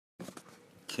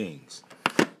Kings.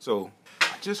 So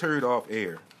I just heard off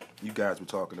air you guys were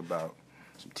talking about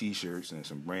some T-shirts and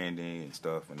some branding and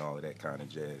stuff and all of that kind of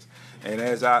jazz. And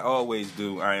as I always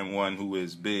do, I am one who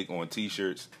is big on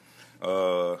T-shirts.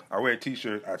 I wear a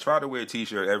T-shirt. I try to wear a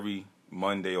T-shirt every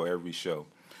Monday or every show.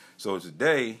 So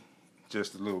today,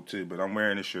 just a little tidbit, I'm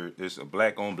wearing a shirt. It's a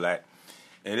black on black,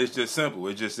 and it's just simple.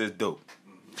 It just says dope.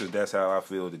 Because that's how I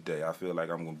feel today. I feel like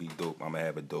I'm going to be dope. I'm going to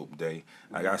have a dope day.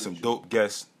 I got some dope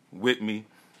guests with me.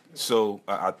 So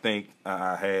I think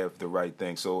I have the right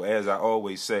thing. So as I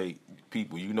always say,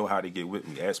 people, you know how to get with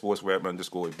me. At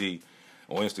 @sportsrap_D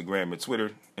on Instagram and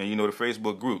Twitter. And you know the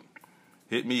Facebook group.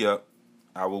 Hit me up.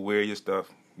 I will wear your stuff.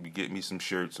 You get me some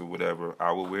shirts or whatever.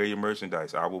 I will wear your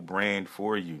merchandise. I will brand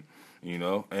for you, you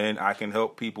know. And I can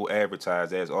help people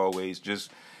advertise as always.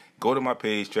 Just go to my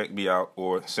page, check me out,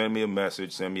 or send me a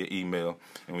message, send me an email,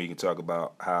 and we can talk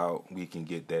about how we can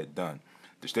get that done.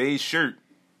 Today's shirt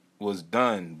was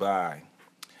done by a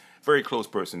very close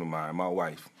person of mine, my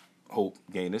wife, Hope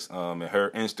Gaines, and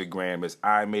her Instagram is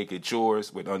I Make It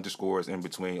Yours with underscores in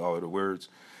between all of the words.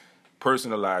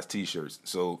 Personalized T-shirts,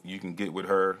 so you can get with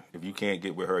her. If you can't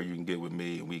get with her, you can get with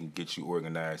me, and we can get you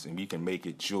organized, and we can make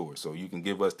it yours. So you can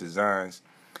give us designs,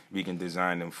 we can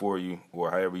design them for you,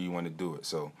 or however you want to do it.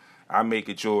 So I Make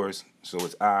It Yours, so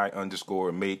it's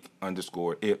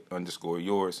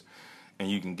I_make_it_yours, and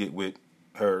you can get with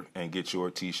her and get your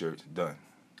T-shirts done.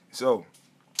 So,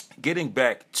 getting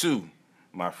back to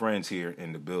my friends here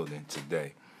in the building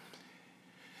today.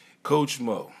 Coach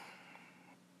Mo,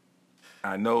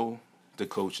 I know the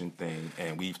coaching thing,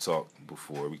 and we've talked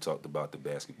before. We talked about the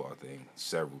basketball thing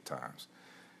several times.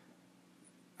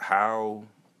 How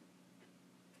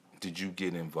did you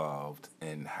get involved,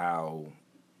 and how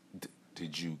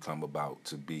did you come about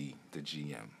to be the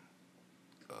GM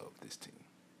of this team?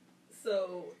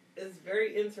 So it's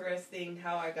very interesting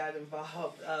how I got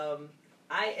involved.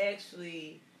 I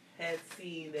actually had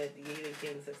seen that the Yaden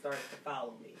Kings had started to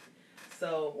follow me,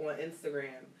 so on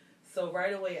Instagram. So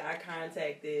right away I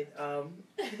contacted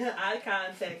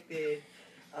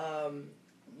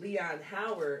Leon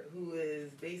Howard, who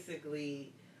is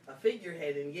basically a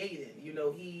figurehead in Yaden. You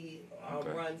know, he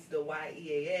runs the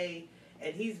YEAA,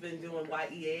 and he's been doing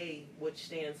YEAA, which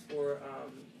stands for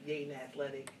Yaden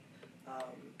Athletic.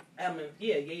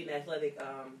 Yaden Athletic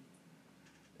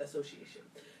Association.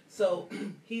 So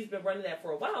he's been running that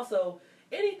for a while. So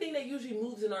anything that usually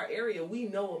moves in our area, we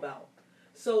know about.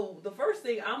 So the first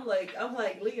thing I'm like,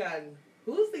 Leon,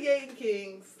 who's the Yaden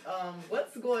Kings?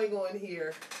 What's going on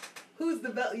here? Who's the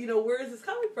belt? You know, where is this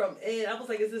coming from? And I was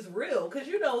like, is this real? Because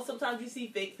you know, sometimes you see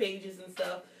fake pages and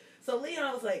stuff. So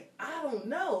Leon was like, I don't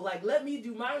know. Like, let me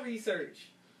do my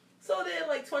research. So then,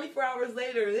 like 24 hours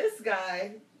later, this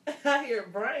guy, I hear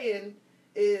Brian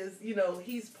is, you know,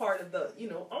 he's part of the, you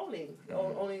know, owning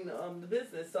the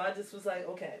business. So I just was like,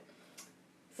 okay.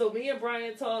 So me and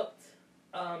Brian talked.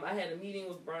 I had a meeting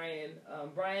with Brian.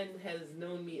 Brian has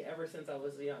known me ever since I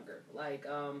was younger. Like,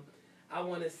 I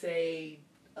want to say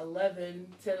 10, 11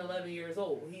 years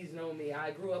old. He's known me.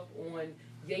 I grew up on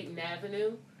Yaden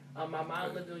Avenue. My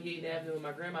mom lived on Yaden Avenue and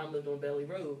my grandma lived on Belly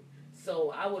Road.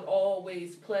 So I would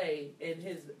always play in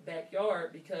his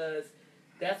backyard because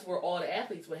that's where all the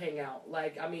athletes would hang out.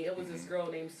 Like, I mean, it was this girl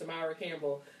named Samara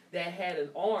Campbell that had an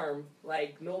arm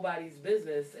like nobody's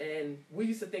business, and we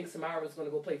used to think Samara was going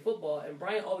to go play football, and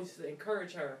Brian always used to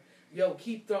encourage her, yo,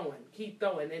 keep throwing.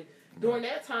 And during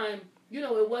that time, you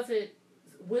know, it wasn't,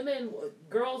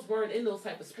 girls weren't in those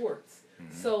type of sports.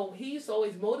 Mm-hmm. So he used to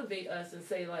always motivate us and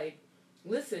say, like,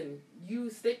 listen, you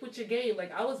stick with your game.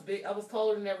 Like, I was big, I was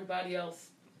taller than everybody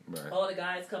else, right. All the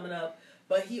guys coming up.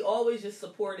 But he always just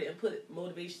supported and put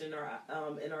motivation in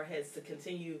our heads to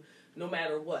continue no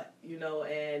matter what, you know.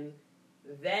 And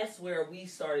that's where we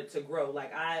started to grow.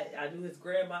 Like, I knew his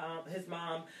grandma, his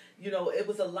mom. You know, it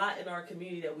was a lot in our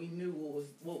community that we knew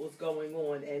what was going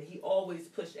on. And he always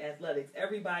pushed athletics.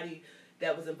 Everybody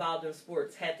that was involved in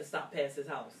sports had to stop past his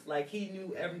house. Like, he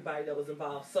knew everybody that was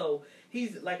involved. So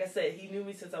he's, like I said, he knew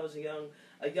me since I was a young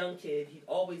kid. He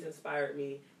always inspired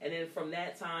me. And then from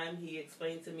that time, he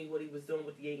explained to me what he was doing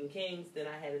with the Yaden Kings. Then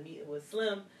I had a meeting with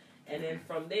Slim. And then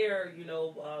from there, you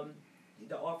know,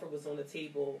 the offer was on the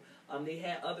table. They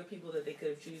had other people that they could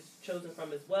have chosen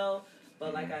from as well.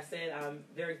 But like I said, I'm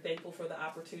very thankful for the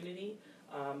opportunity.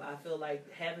 I feel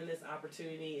like having this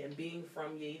opportunity and being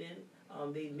from Yaden,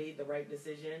 they made the right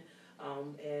decision.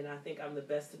 And I think I'm the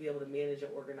best to be able to manage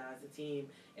and organize the team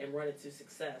and run it to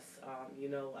success. I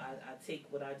take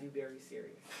what I do very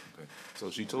serious. Okay.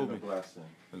 So she told me. Blessing.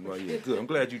 Well, yeah, good. I'm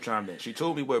glad you chimed in. She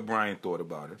told me what Brian thought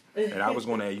about her, and I was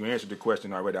going to. You answered the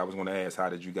question already. I was going to ask, how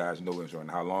did you guys know each other,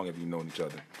 and how long have you known each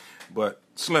other? But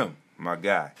Slim, my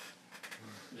guy,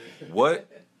 what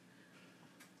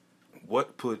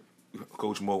put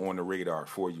Coach Mo on the radar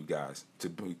for you guys to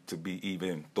be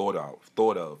even thought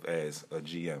of as a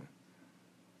GM?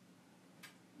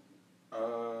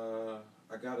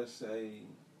 I gotta say,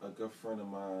 a good friend of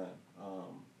mine.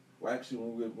 Well, actually,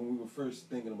 when we were first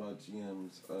thinking about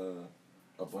GMs,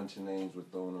 a bunch of names were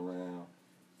thrown around,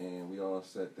 and we all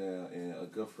sat down. And a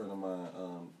good friend of mine,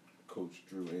 Coach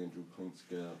Andrew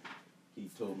Klinkscale, he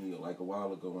told me like a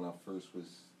while ago when I first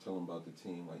was telling about the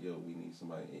team, like, yo, we need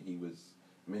somebody. And he was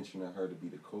mentioning her to be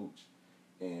the coach.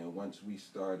 And once we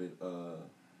started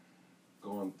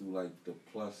going through like the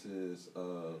pluses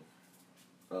of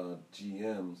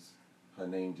GMs, her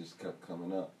name just kept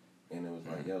coming up, and it was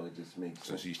like, yo, it just makes sense.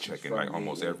 So she's checking like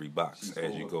almost every box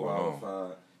as you go along.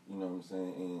 You know what I'm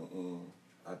saying? And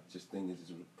I just think it's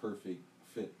just a perfect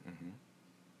fit. Mm-hmm.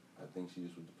 I think she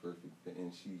just was the perfect fit,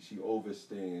 and she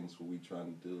understands what we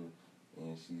trying to do,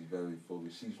 and she's very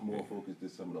focused. She's more focused than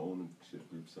some of the ownership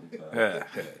groups sometimes.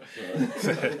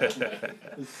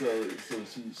 so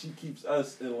she keeps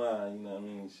us in line. You know what I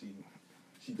mean?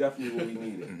 She definitely what we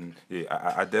needed. Mm-hmm.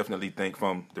 Yeah, I definitely think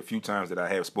from the few times that I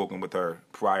have spoken with her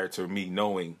prior to me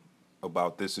knowing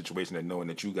about this situation and knowing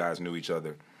that you guys knew each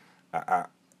other, I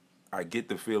get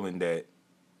the feeling that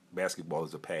basketball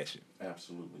is a passion.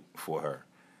 Absolutely. For her.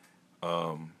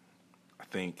 I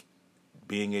think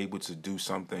being able to do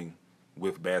something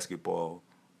with basketball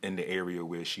in the area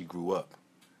where she grew up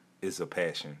is a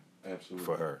passion. Absolutely.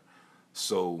 For her.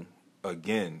 So,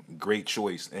 again, great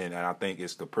choice, and I think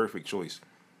it's the perfect choice.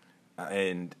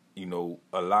 And, you know,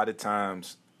 a lot of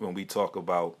times when we talk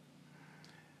about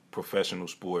professional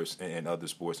sports and other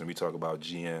sports, and we talk about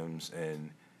GMs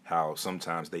and how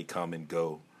sometimes they come and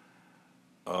go,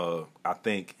 I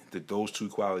think that those two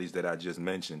qualities that I just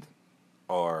mentioned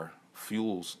are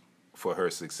fuels for her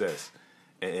success.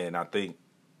 And I think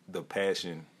the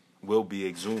passion will be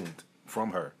exhumed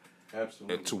from her.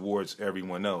 Absolutely. Towards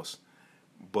everyone else.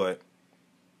 But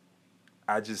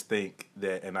I just think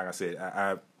that, and like I said,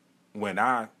 when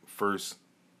I first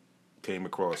came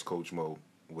across Coach Mo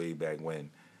way back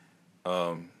when,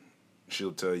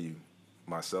 she'll tell you,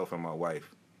 myself and my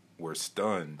wife were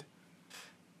stunned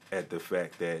at the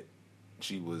fact that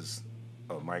she was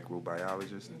a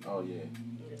microbiologist. Oh, yeah.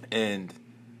 And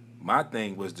my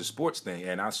thing was the sports thing,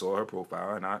 and I saw her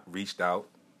profile, and I reached out,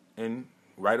 and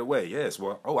right away, yes,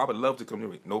 well, I would love to come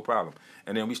to it, no problem.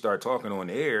 And then we started talking on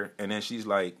the air, and then she's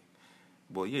like,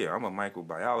 well, yeah, I'm a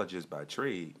microbiologist by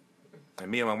trade. And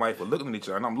me and my wife were looking at each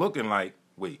other, and I'm looking like,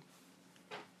 wait,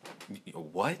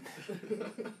 what?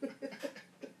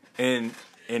 And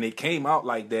it came out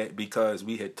like that because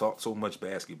we had talked so much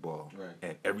basketball, right,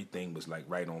 and everything was like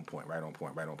right on point.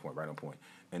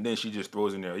 And then she just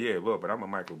throws in there, yeah, well, but I'm a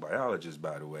microbiologist,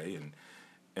 by the way.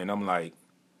 And I'm like,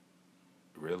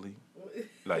 really?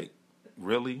 Like,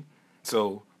 really?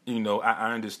 So, you know,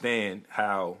 I understand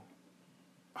how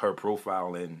her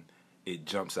profile and it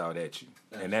jumps out at you.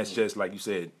 Absolutely. And that's just like you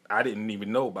said, I didn't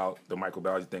even know about the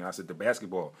microbiology thing. I said the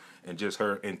basketball and just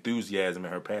her enthusiasm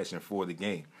and her passion for the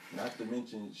game. Not to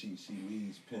mention she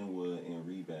leads Penwood in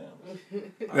rebounds.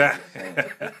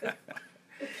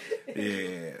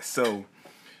 Yeah. So,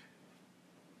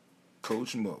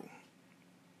 Coach Mo,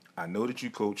 I know that you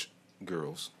coach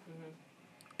girls,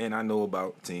 and I know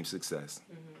about team success.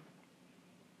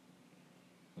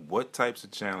 What types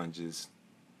of challenges,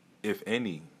 if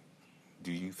any,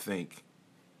 do you think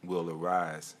will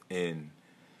arise in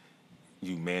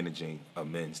you managing a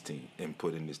men's team and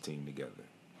putting this team together?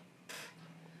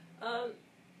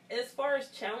 As far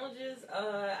as challenges,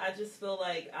 I just feel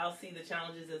like I'll see the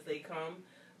challenges as they come,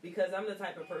 because I'm the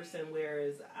type of person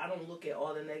whereas I don't look at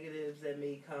all the negatives that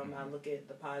may come. I look at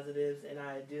the positives and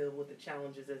I deal with the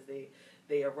challenges as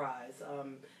they arise.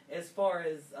 As far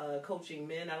as coaching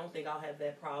men, I don't think I'll have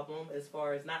that problem as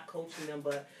far as not coaching them,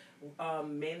 but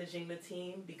managing the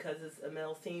team, because it's a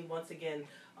male's team. Once again,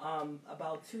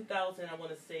 about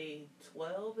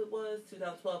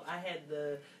 2012, I had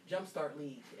the Jumpstart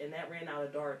League, and that ran out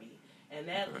of Darby. And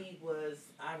that league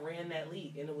I ran that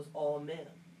league, and it was all men.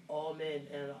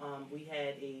 And we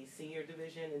had a senior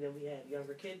division, and then we had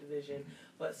younger kid division.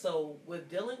 But so with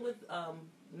dealing with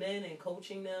men and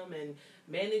coaching them and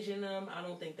managing them, I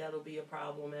don't think that'll be a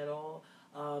problem at all.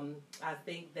 I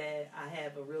think that I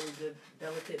have a really good,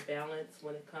 delicate balance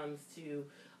when it comes to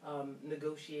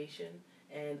negotiation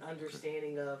and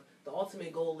understanding of the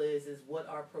ultimate goal is what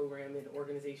our program and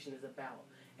organization is about.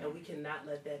 And we cannot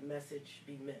let that message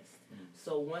be missed.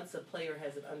 So once a player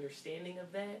has an understanding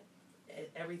of that,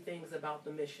 everything's about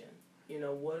the mission. You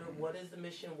know, what is the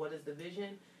mission? What is the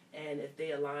vision? And if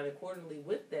they align accordingly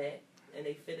with that and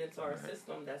they fit into our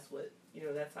system, that's what, you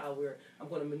know, that's how I'm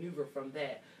going to maneuver from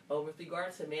that. But with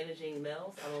regards to managing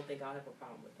males, I don't think I'll have a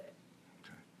problem with that.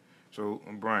 Okay. So,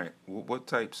 Bryant, what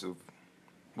types of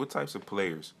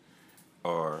players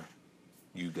are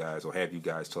you guys, or have you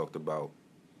guys talked about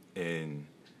in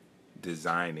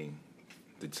designing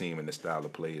the team and the style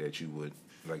of play that you would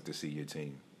like to see your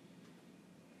team?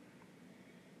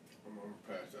 I'm going to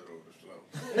pass that over to Sloan.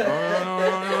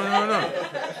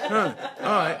 No. All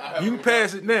right, you can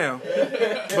pass it now,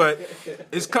 but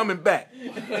it's coming back.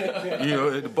 You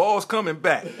know, the ball's coming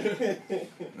back.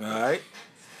 All right.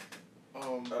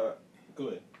 Go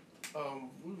ahead.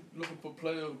 We're looking for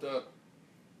players that,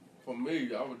 for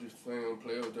me, I was just saying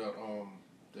players that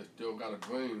still got a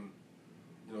dream,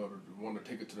 you know, to want to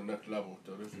take it to the next level.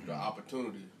 So this is the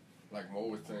opportunity, like Mo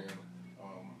was saying.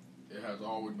 It has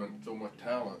always been so much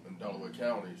talent in Delaware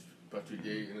County, especially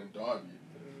Dayton and Darby,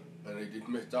 and they just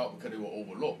missed out because they were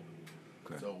overlooked.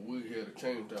 Okay. So we're here to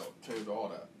change all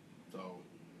that. So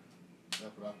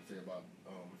that's what I can say about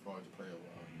as far as the player.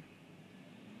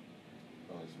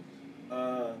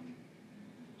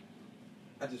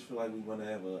 I just feel like we want to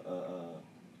have a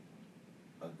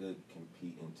good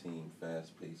competing team,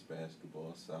 fast-paced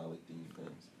basketball, solid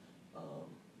defense.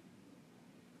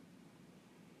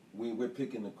 We're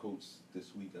picking the coach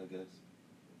this week, I guess.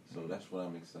 So that's what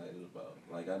I'm excited about.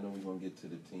 Like, I know we're going to get to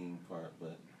the team part,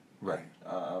 but... Right.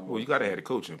 Well, you got to have the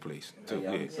coach in place, too.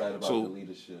 Yeah, I'm excited about the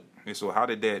leadership. And so how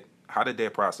did that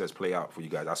process play out for you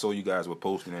guys? I saw you guys were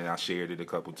posting it, and I shared it a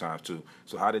couple times, too.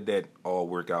 So how did that all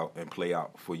work out and play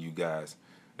out for you guys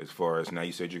as far as, now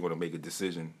you said you're going to make a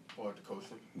decision? For the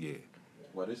coaching? Yeah.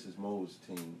 Well, this is Mo's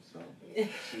team, so...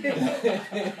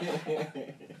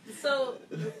 So,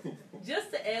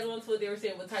 just to add on to what they were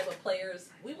saying, what type of players,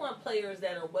 we want players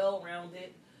that are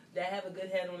well-rounded, that have a good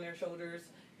head on their shoulders,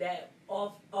 that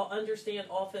understand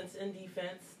offense and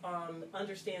defense,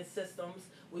 understand systems.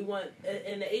 We want,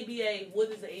 in the ABA,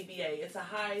 what is the ABA? It's a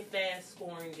high, fast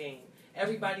scoring game.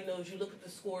 Everybody knows, you look at the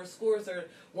scores. Scores are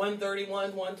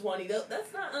 131, 120.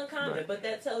 That's not uncommon, right. But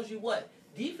that tells you what?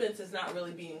 Defense is not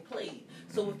really being played.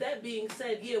 So with that being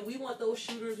said, yeah, we want those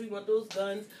shooters, we want those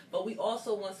guns, but we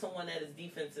also want someone that is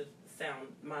defensive sound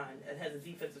mind, that has a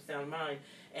defensive sound mind.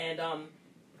 And,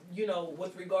 you know,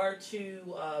 with regard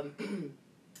to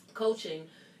coaching,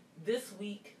 this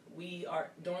week we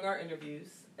are doing our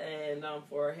interviews and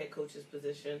for our head coaches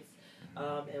positions.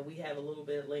 And we have a little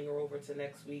bit linger over to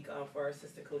next week for our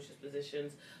assistant coaches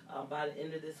positions. By the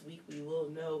end of this week, we will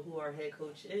know who our head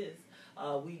coach is.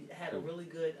 We had a really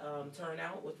good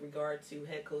turnout with regard to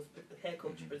head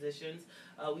coach positions.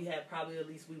 We had probably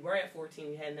we were at 14.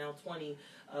 We had now 20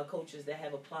 coaches that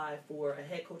have applied for a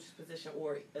head coach's position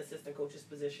or assistant coach's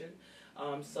position.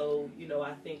 So, you know,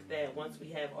 I think that once we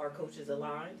have our coaches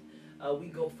aligned, we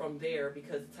go from there,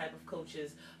 because the type of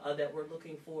coaches that we're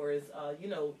looking for is, you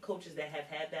know, coaches that have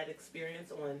had that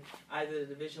experience on either the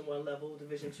Division I level,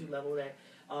 Division II level, that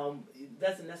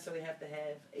doesn't necessarily have to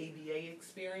have ABA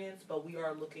experience, but we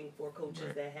are looking for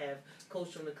coaches that have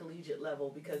coached on the collegiate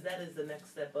level, because that is the next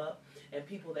step up, and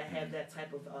people that have that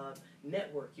type of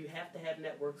network. You have to have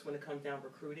networks when it comes down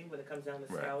recruiting, when it comes down to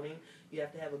scouting. You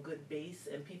have to have a good base,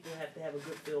 and people have to have a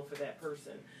good feel for that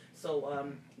person.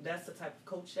 So that's the type of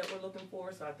coach that we're looking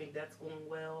for, so I think that's going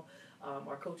well.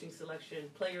 Our coaching selection,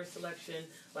 player selection,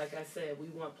 like I said, we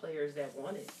want players that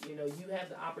want it. You know, you have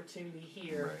the opportunity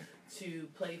here to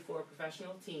play for a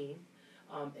professional team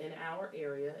in our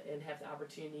area and have the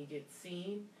opportunity to get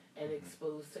seen and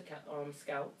exposed to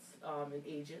scouts and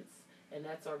agents, and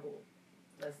that's our goal.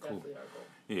 That's definitely our goal.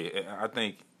 Yeah, I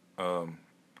think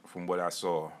from what I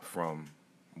saw from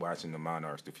watching the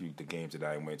Monarchs, the games that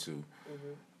I went to,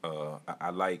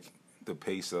 I like the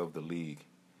pace of the league,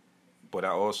 but I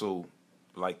also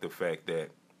like the fact that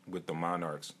with the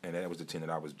Monarchs, and that was the team that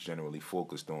I was generally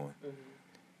focused on,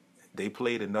 they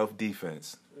played enough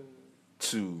defense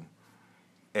to,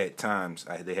 at times,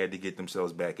 they had to get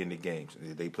themselves back in the games.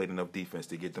 They played enough defense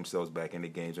to get themselves back in the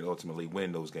games and ultimately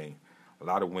win those games. A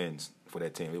lot of wins for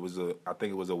that team. I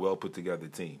think it was a well put together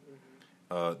team.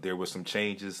 There were some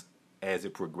changes as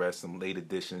it progressed, some late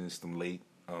additions, some late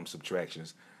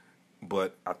subtractions,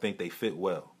 but I think they fit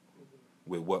well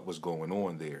with what was going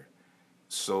on there.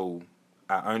 So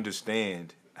I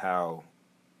understand how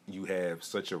you have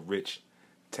such a rich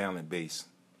talent base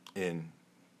in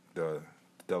the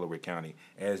Delaware County,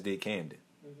 as did Camden.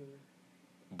 Mm-hmm.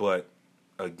 But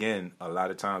again, a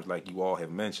lot of times, like you all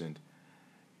have mentioned,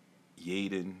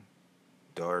 Yeadon,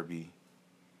 Darby,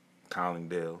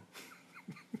 Collingdale,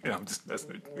 and I'm just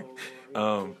messing with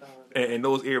you. And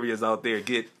those areas out there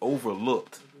get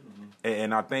overlooked.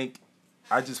 And I think,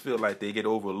 I just feel like they get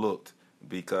overlooked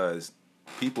because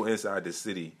people inside the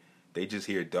city, they just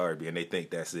hear Darby and they think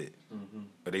that's it.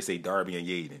 Or they say Darby and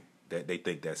Yeadon, that they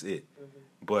think that's it.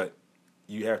 But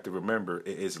you have to remember,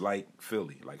 it's like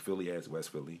Philly. Like Philly has West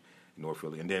Philly, North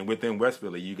Philly. And then within West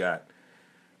Philly, you got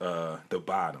the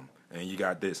bottom. And you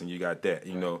got this and you got that,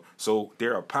 you know. So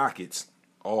there are pockets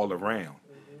all around.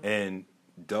 And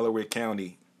Delaware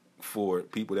County, for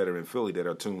people that are in Philly that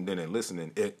are tuned in and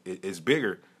listening, it's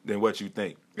bigger than what you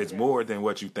think. It's more than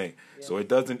what you think. So it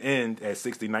doesn't end at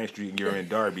 69th Street and you're in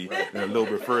Darby, and a little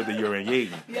bit further you're in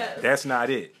Yeadon. That's not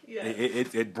it.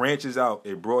 It branches out.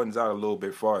 It broadens out a little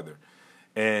bit farther.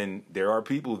 And there are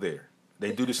people there.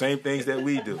 They do the same things that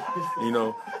we do. You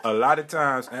know, a lot of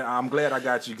times, and I'm glad I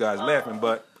got you guys laughing,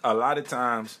 but a lot of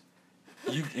times,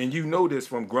 you know this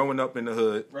from growing up in the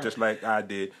hood, just like I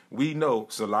did. We know,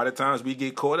 so a lot of times we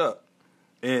get caught up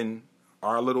in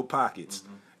our little pockets,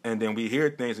 and then we hear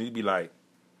things, and you be like,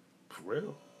 for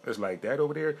real? It's like that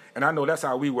over there? And I know that's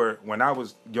how we were when I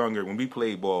was younger, when we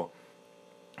played ball.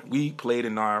 We played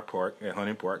in our park, at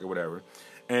Hunting Park or whatever,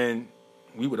 and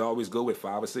we would always go with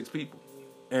 5 or 6 people.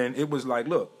 And it was like,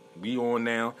 look, we on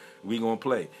now, we going to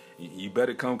play. You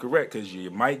better come correct, because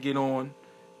you might get on,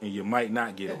 and you might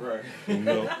not get on. You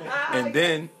know? And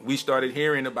then we started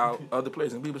hearing about other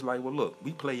places, and we was like, well, look,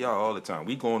 we play y'all all the time.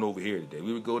 We going over here today.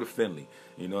 We would go to Findlay,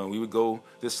 you know, and we would go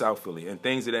to South Philly, and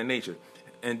things of that nature.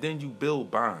 And then you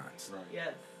build bonds.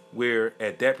 Where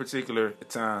at that particular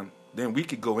time, then we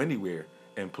could go anywhere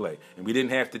and play. And we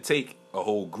didn't have to take a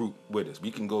whole group with us.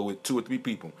 We can go with 2 or 3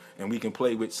 people, and we can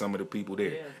play with some of the people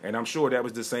there. And I'm sure that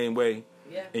was the same way.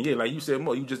 And like you said,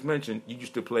 Mo, you just mentioned you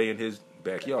used to play in his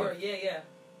backyard.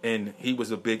 And he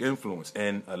was a big influence,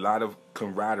 and a lot of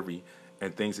camaraderie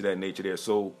and things of that nature there.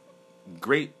 So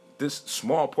great, this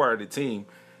small part of the team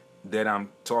that I'm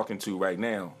talking to right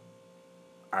now,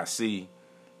 I see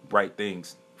bright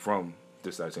things from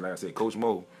this side. And like I said, Coach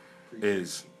Mo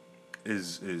is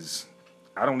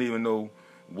I don't even know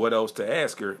what else to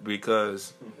ask her,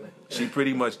 because she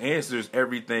pretty much answers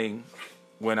everything.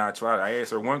 When I try to ask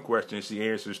her one question, she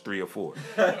answers 3 or 4.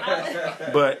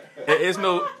 But it's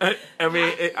no, I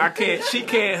mean, I can't, she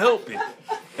can't help it.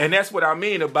 And that's what I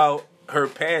mean about her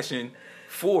passion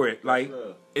for it. Like,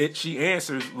 she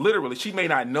answers literally. She may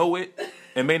not know it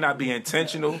and may not be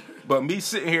intentional, but me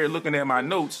sitting here looking at my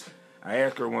notes, I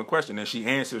ask her one question and she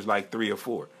answers like 3 or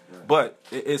 4. But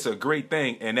it's a great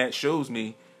thing, and that shows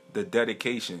me the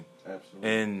dedication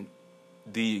and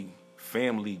the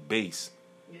family base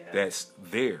that's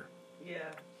there.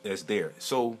 That's there.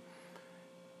 So,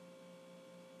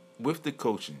 with the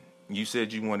coaching, you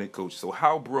said you wanted coach. So,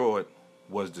 how broad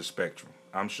was the spectrum?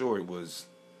 I'm sure it was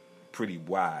pretty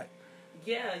wide.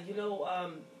 Yeah, you know,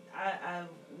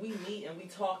 we meet and we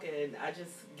talk, and I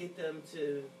just get them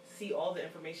to see all the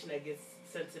information that gets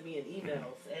sent to me in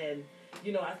emails. And,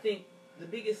 you know, I think the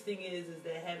biggest thing is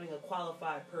that having a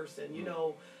qualified person, you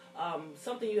know,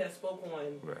 something you had spoke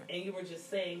on, and you were just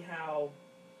saying how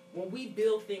when we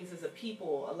build things as a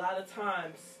people, a lot of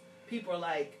times people are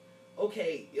like,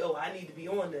 okay, yo, I need to be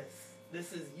on this.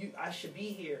 This is, I should be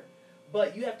here.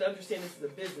 But you have to understand this is a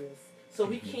business. So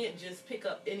we can't just pick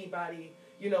up anybody,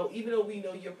 you know, even though we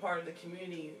know you're part of the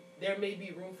community, there may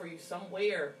be room for you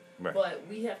somewhere. But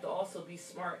we have to also be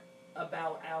smart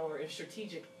about and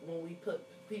strategic when we put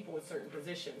people in certain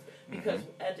positions, because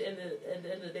at the end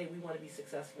of the day, we want to be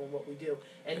successful in what we do,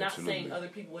 and not saying other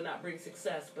people will not bring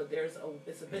success, but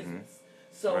it's a business.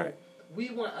 So we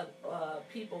want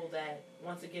people that,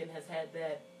 once again, has had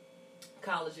that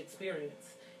college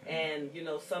experience. And you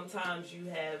know, sometimes you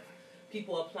have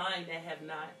people applying that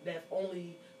have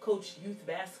only coached youth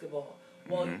basketball.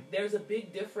 Well, there's a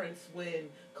big difference when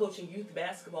coaching youth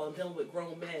basketball and dealing with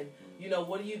grown men. You know,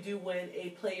 what do you do when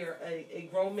a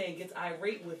grown man gets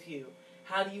irate with you?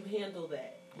 How do you handle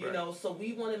that? You know, so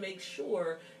we want to make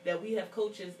sure that we have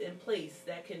coaches in place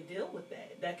that can deal with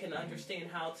that can understand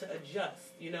how to adjust,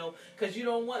 you know, because you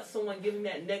don't want someone giving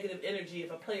that negative energy.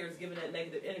 If a player is giving that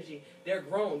negative energy, they're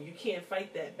grown. You can't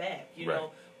fight that back, you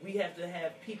know. We have to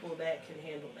have people that can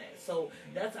handle that. So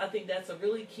I think that's a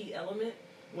really key element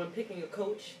when picking a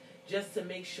coach, just to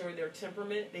make sure their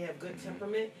temperament, they have good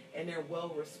temperament, and they're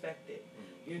well respected,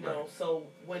 you know. So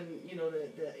when, you know,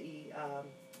 the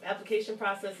application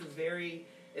process is very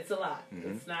It's a lot.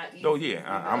 It's not easy. Oh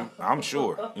yeah, I'm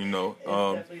sure. You know,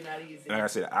 it's definitely not easy. like I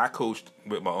said, I coached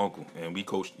with my uncle, and we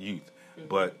coached youth.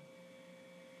 But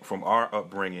from our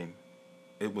upbringing,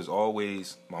 it was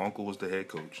always my uncle was the head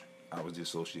coach. I was the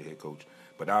associate head coach,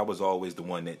 but I was always the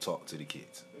one that talked to the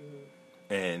kids.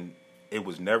 And it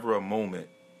was never a moment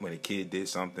when a kid did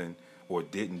something or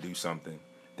didn't do something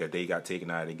that they got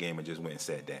taken out of the game and just went and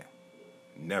sat down.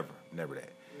 Never that.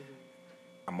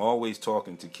 I'm always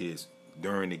talking to kids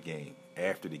during the game,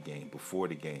 after the game, before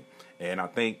the game. And I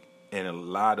think in a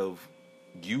lot of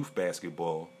youth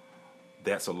basketball,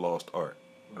 that's a lost art.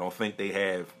 I don't think they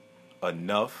have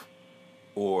enough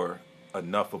of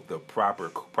the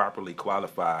properly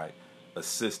qualified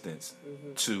assistants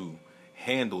to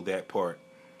handle that part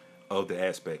of the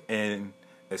aspect. And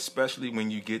especially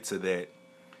when you get to that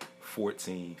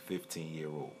 14,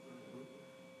 15-year-old,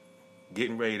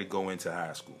 getting ready to go into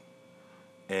high school.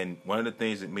 And one of the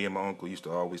things that me and my uncle used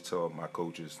to always tell my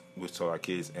coaches, was tell our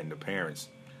kids and the parents,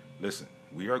 listen,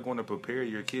 we are going to prepare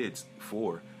your kids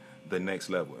for the next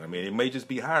level. I mean, it may just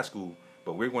be high school,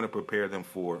 but we're going to prepare them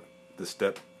for the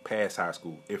step past high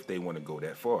school if they want to go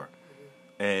that far.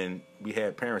 And we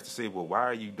had parents to say, well, why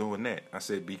are you doing that? I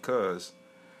said, because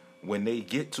when they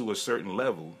get to a certain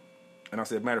level, and I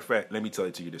said, matter of fact, let me tell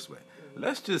it to you this way.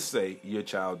 Let's just say your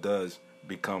child does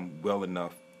become well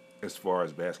enough as far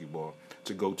as basketball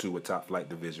to go to a top flight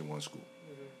Division I school.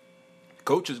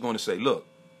 Coach is going to say, look,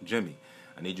 Jimmy,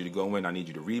 I need you to go in, I need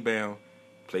you to rebound,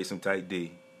 play some tight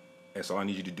D. That's all I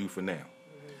need you to do for now.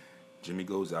 Jimmy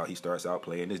goes out, he starts out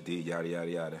playing this D, yada, yada,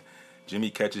 yada. Jimmy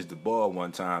catches the ball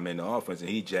one time in the offense and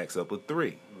he jacks up a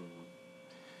three.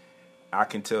 I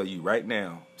can tell you right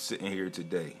now, sitting here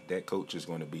today, that coach is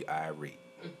going to be irate.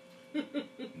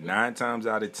 9 times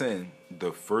out of 10,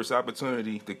 the first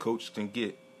opportunity the coach can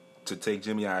get to take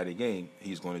Jimmy out of the game,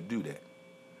 he's going to do that.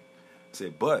 I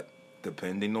said, but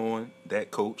depending on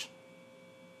that coach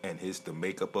and the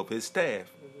makeup of his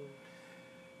staff,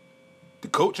 the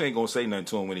coach ain't going to say nothing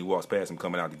to him when he walks past him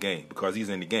coming out the game because he's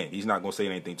in the game. He's not going to say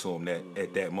anything to him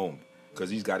at that moment because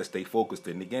he's got to stay focused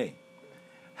in the game.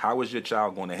 How is your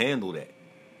child going to handle that?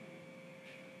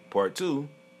 Part 2,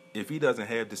 if he doesn't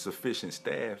have the sufficient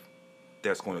staff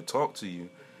that's going to talk to you,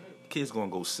 the kid's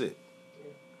going to go sit.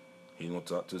 He's going to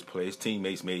talk to his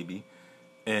teammates maybe.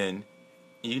 And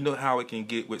you know how it can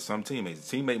get with some teammates.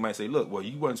 The teammate might say, look, well,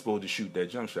 you weren't supposed to shoot that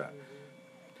jump shot.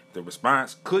 The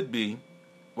response could be,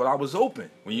 well, I was open.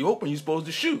 When you open, you're supposed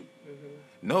to shoot.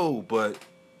 No, but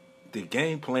the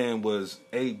game plan was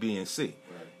A, B, and C. Right.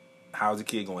 How's the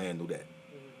kid going to handle that?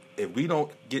 If we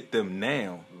don't get them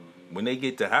now, when they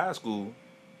get to high school,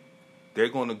 they're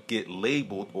going to get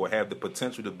labeled or have the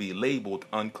potential to be labeled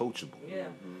uncoachable. Yeah.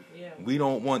 We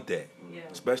don't want that, Yeah.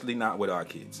 especially not with our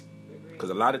kids. Because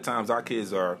a lot of times our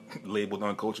kids are labeled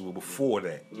uncoachable before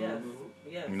that. Yes.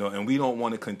 Yes. You know, and we don't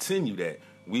want to continue that.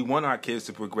 We want our kids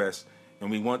to progress, and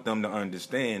we want them to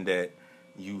understand that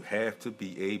you have to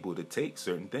be able to take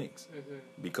certain things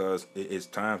because it's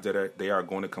times that they are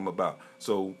going to come about.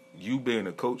 So you being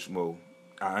a coach, Mo,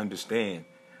 I understand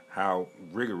how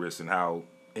rigorous and how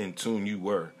in tune you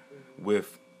were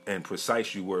with and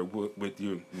precise you were with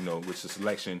your, with the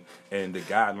selection and the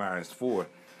guidelines for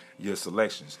your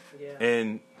selections. Yeah.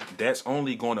 And that's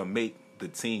only going to make the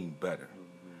team better.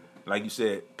 Like you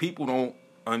said, people don't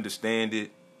understand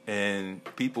it, and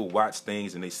people watch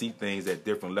things and they see things at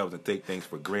different levels and take things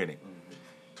for granted.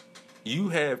 You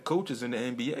have coaches in the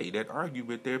NBA that argue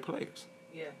with their players.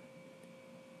 Yeah.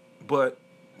 But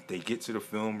they get to the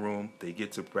film room, they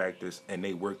get to practice, and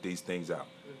they work these things out.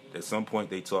 At some point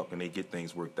they talk and they get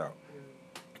things worked out.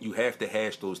 You have to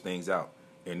hash those things out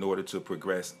in order to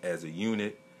progress as a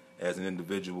unit, as an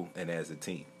individual, and as a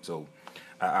team. So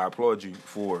I applaud you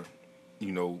for,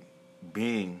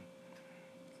 being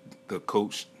the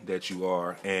coach that you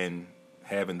are and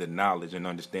having the knowledge and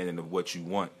understanding of what you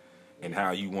want and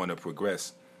how you want to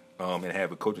progress and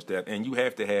have a coaching staff. And you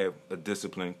have to have a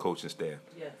disciplined coaching staff.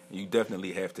 Yes. You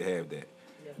definitely have to have that.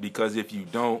 Yes. Because if you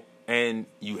don't, and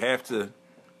you have to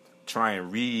try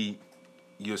and read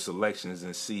your selections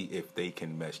and see if they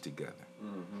can mesh together.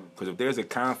 Because if there's a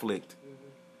conflict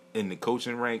in the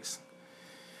coaching ranks,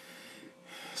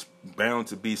 it's bound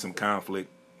to be some conflict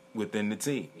within the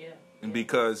team. Yeah. And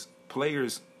because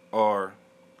players are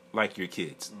like your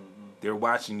kids. They're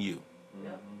watching you.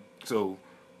 Yeah. So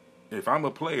if I'm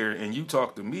a player and you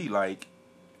talk to me like,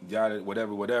 yada,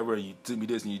 whatever, you do me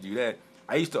this and you do that,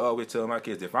 I used to always tell my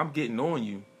kids, if I'm getting on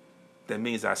you, that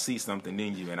means I see something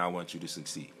in you and I want you to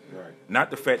succeed. Right.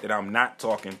 Not the fact that I'm not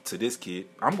talking to this kid.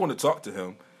 I'm going to talk to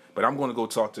him, but I'm going to go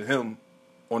talk to him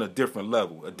on a different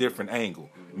level, a different angle.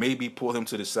 Maybe pull him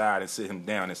to the side and sit him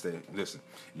down and say, listen,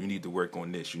 you need to work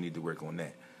on this, you need to work on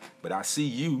that. But I see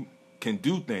you can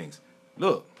do things.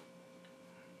 Look,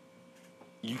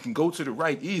 you can go to the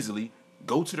right easily.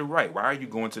 Go to the right. Why are you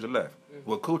going to the left?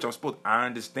 Well, coach, I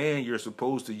understand you're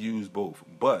supposed to use both.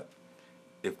 But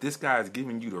if this guy is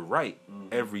giving you the right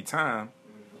every time,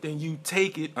 then you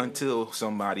take it until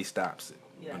somebody stops it,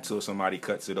 until somebody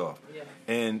cuts it off. Yeah.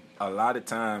 And a lot of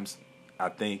times, I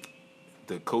think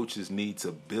the coaches need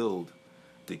to build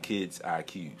the kids'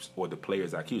 IQs or the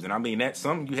players' IQs. And I mean that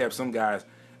you have some guys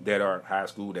that are high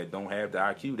school that don't have the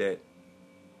IQ that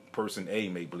person A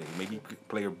may play, maybe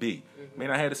player B may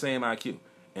not have the same IQ.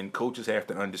 And coaches have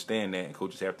to understand that, and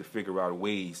coaches have to figure out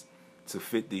ways to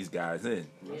fit these guys in.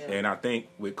 Yeah. And I think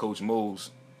with Coach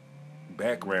Mo's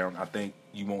background, I think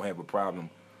you won't have a problem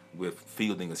with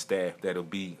fielding a staff that'll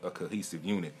be a cohesive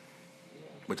unit,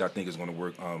 which I think is going to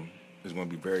work. Is going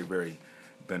to be very, very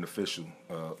beneficial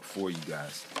for you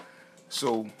guys.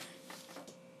 So,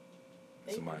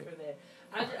 Thank you for that.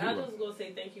 I was going to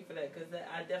say thank you for that, because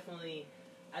I definitely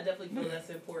feel that's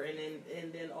important.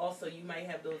 And then also you might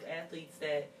have those athletes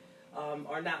that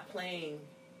are not playing.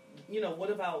 You know, what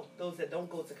about those that don't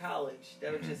go to college,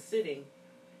 that are just sitting,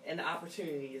 and the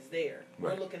opportunity is there?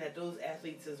 Right. We're looking at those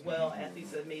athletes as well.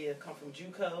 Athletes that may have come from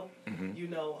JUCO. You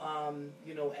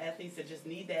know, athletes that just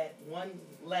need that one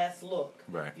last look.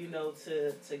 Right. You know,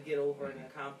 to get over and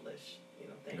accomplish. You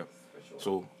know, things for sure.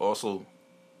 So also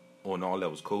on all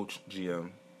levels, coach,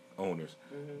 GM, owners,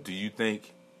 do you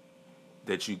think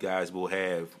that you guys will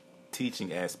have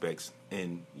teaching aspects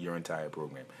in your entire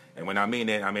program? And when I mean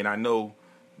that, I know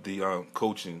the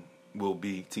coaching will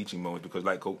be teaching moments, because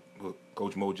like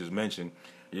Coach Mo just mentioned,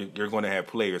 you're going to have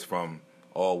players from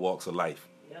all walks of life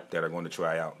that are going to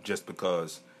try out just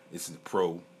because it's a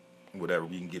pro, whatever,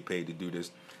 we can get paid to do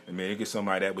this. I mean, you get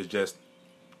somebody that was just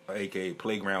a.k.a.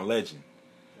 playground legend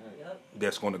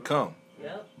that's going to come.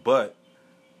 But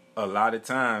a lot of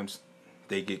times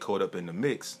they get caught up in the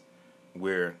mix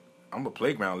where I'm a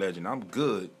playground legend, I'm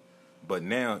good, but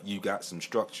now you got some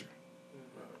structure.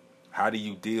 How do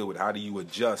you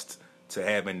adjust to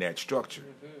having that structure?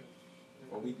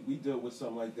 Well, we dealt with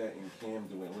something like that in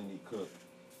Camden with Lenny Cook,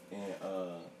 and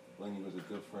Lenny was a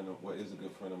good friend of, is a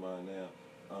good friend of mine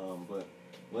now, but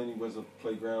Lenny was a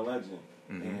playground legend,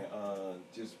 and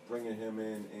just bringing him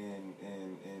in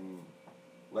and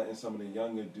letting some of the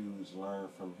younger dudes learn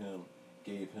from him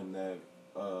gave him that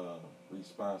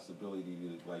responsibility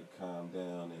to like calm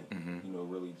down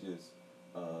and really just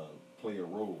play a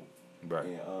role. Right.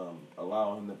 And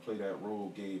allowing him to play that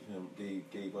role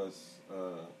gave us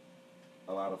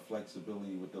a lot of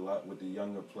flexibility with the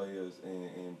younger players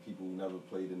and people who never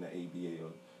played in the ABA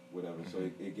or whatever. So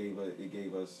it gave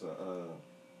us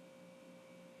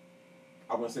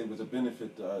I wouldn't say it was a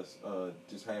benefit to us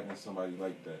just having somebody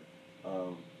like that.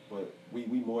 But we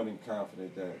more than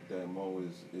confident that Mo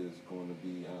is going to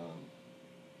be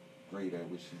great at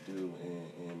what she do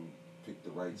and pick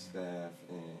the right staff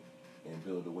and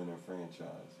build a winning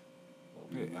franchise.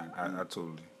 I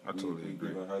totally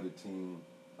agree. We're giving her the team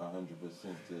 100%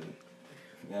 to, you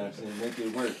know what I'm saying, make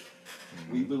it work.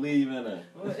 We believe in her.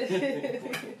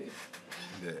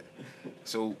 Yeah.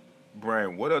 So,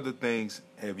 Brian, what other things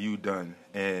have you done?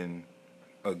 And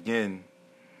again,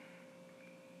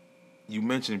 you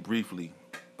mentioned briefly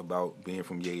about being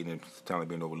from Yale and talent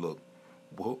being overlooked.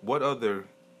 What other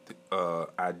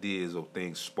ideas or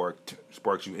things sparked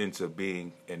you into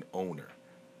being an owner,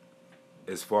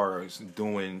 as far as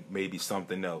doing maybe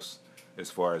something else, as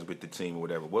far as with the team or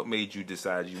whatever? What made you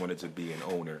decide you wanted to be an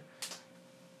owner?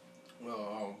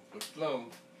 Well, with Slum,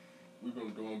 we've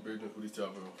been doing business with each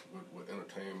other with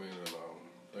entertainment and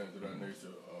things of that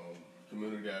nature,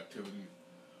 community activities.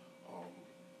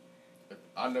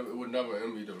 It would never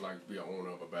in me to like be an owner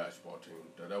of a basketball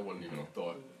team. That wasn't even a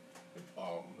thought.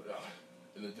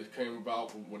 And it just came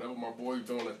about whatever my boys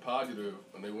doing that's positive,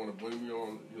 and they want to bring me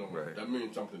on. That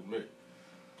means something to me.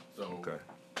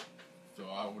 So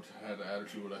I would have the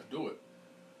attitude, let's do it.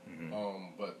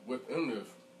 But within this,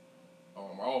 I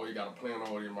always got a plan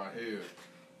already in my head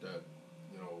that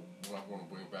what I want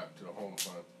to bring back to the home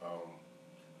front,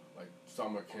 like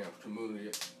summer camps, community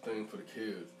things for the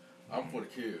kids. I'm for the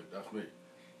kids. That's me.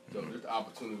 So this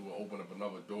opportunity will open up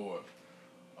another door.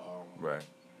 Right.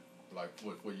 Like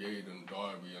for Yade and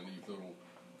Darby and these little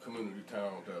community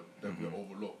towns that we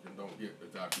overlook and don't get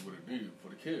exactly what it needs for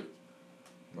the kids.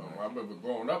 I remember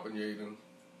growing up in Yadin,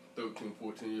 13,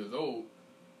 14 years old,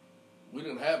 we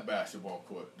didn't have basketball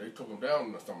court. They took them down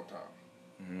in the summertime.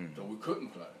 So we couldn't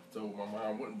play. So my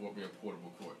mom wouldn't want me a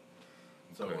portable court.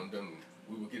 So and then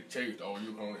we would get chased. Oh,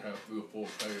 you can only have 3 or 4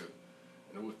 players.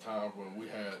 And there was times when we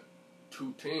had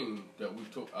 2 teams that we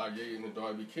took our Yaden and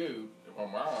Darby kids, and my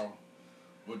mom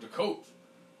was the coach.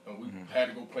 And we had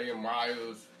to go play in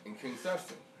Myers and King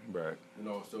Session. Right. You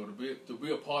know, so to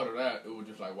be a part of that, it was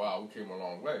just like, wow, we came a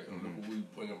long way. And look what we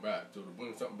bringing back. So to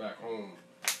bring something back home,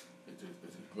 it's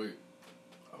just great.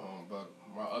 But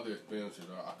my other experiences,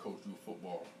 I coached youth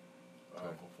football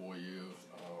for 4 years.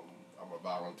 I'm a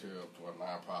volunteer to a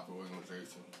nonprofit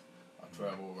organization. I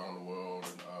travel around the world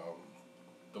and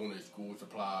donate school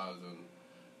supplies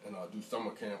and do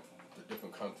summer camp to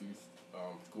different countries,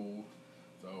 schools.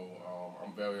 So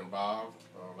I'm very involved.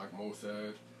 Like Mo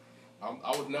said,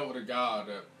 I was never the guy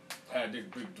that had this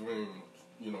big dream,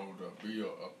 you know, to be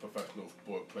a professional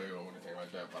sport player or anything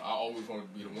like that. But I always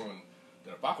wanted to be the one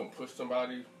that if I can push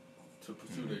somebody to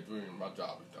pursue their dream, my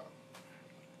job is done.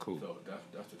 Cool. So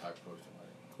that's the type of person I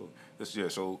am. Cool.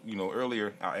 So, you know,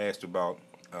 earlier I asked about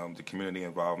the community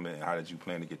involvement and how did you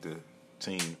plan to get the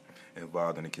team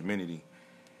involved in the community.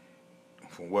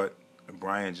 From what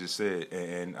Brian just said,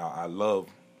 and I love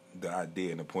the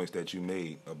idea and the points that you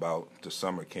made about the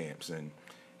summer camps and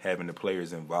having the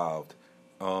players involved.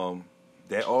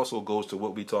 That also goes to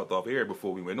what we talked off air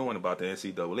before we went on about the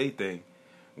NCAA thing,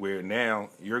 where now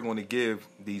you're going to give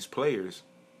these players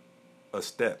a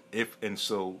step if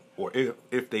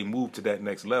they move to that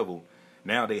next level.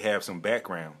 Now they have some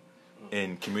background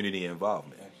in community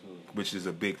involvement. Absolutely. Which is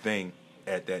a big thing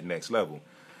at that next level.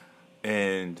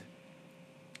 And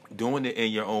doing it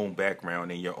in your own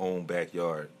background, in your own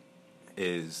backyard,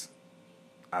 is,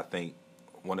 I think,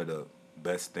 one of the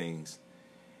best things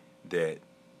that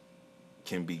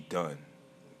can be done.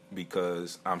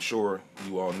 Because I'm sure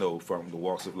you all know from the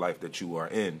walks of life that you are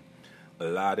in, a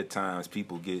lot of times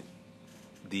people get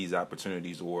these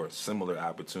opportunities or similar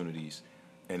opportunities,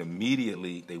 and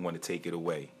immediately they want to take it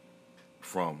away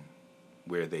from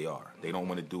where they are. They don't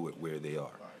want to do it where they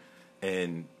are.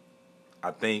 And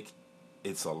I think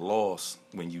it's a loss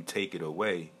when you take it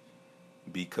away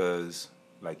because,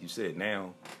 like you said,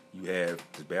 now you have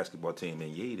this basketball team in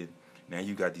Yaden. Now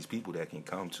you got these people that can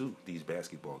come to these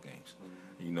basketball games,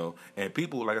 you know. And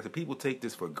people, like I said, people take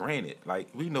this for granted. Like,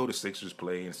 we know the Sixers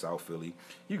play in South Philly.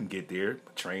 You can get there,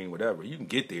 train, whatever. You can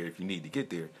get there if you need to get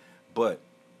there. But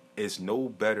it's no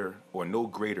better or no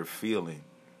greater feeling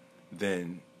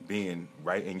than being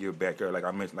right in your backyard. Like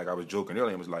I mentioned, like I was joking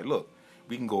earlier, I was like, look,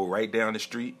 we can go right down the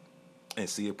street and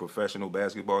see a professional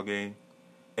basketball game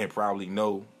and probably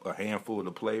know a handful of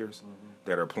the players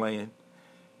that are playing.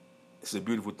 It's a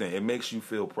beautiful thing. It makes you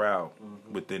feel proud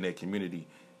within that community,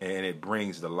 and it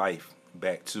brings the life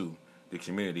back to the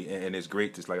community. And it's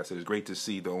great to, like I said, it's great to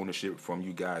see the ownership from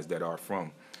you guys that are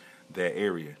from that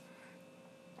area.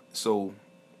 So,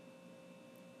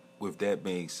 with that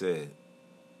being said,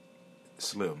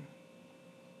 Slim,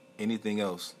 anything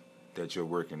else that you're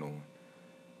working on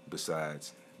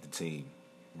besides the team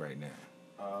right now?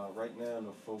 Right now,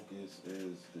 the focus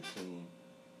is the team.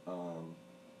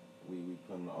 We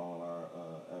putting all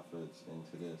our efforts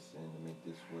into this and to make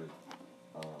this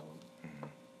work.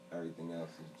 Everything else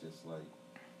is just like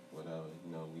whatever.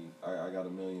 You know, I got a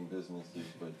million businesses,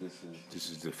 but this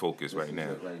is the focus right now.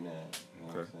 Right now, you know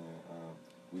what I'm saying?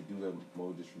 We do have,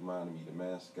 Mo just reminded me, the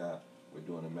mascot. We're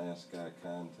doing a mascot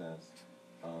contest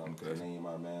to name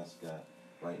our mascot.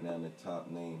 Right now, the top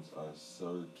names are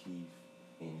Sir Keith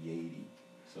and Yady.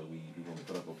 So we're going to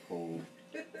put up a poll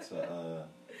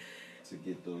to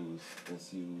get those and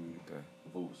see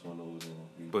who votes on those.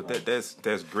 But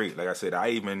that's great. Like I said,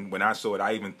 when I saw it,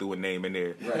 I even threw a name in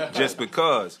there right. just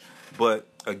because. But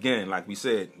again, like we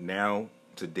said, now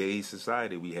today's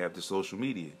society, we have the social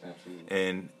media. Absolutely.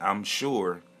 And I'm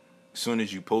sure as soon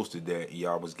as you posted that,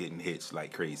 y'all was getting hits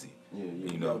like crazy. Yeah, you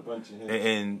got know, a bunch of hits.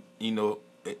 And you know,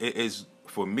 it is,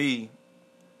 for me,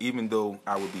 even though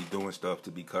I would be doing stuff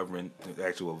to be covering the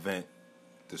actual event,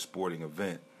 the sporting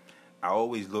event, I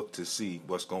always look to see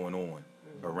what's going on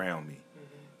around me.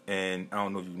 And I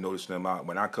don't know if you noticed them out.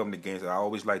 When I come to games, I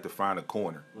always like to find a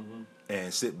corner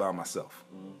and sit by myself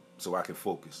so I can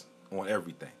focus on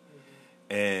everything.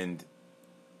 And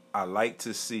I like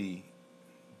to see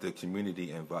the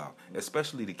community involved,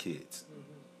 especially the kids,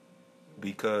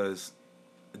 because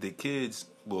the kids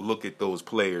will look at those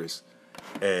players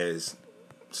as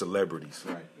celebrities,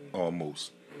 Right.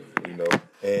 almost, you know.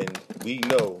 And we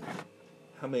know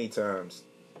how many times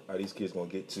are these kids gonna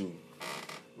get to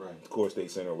Right. Core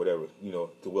State Center or whatever, you know,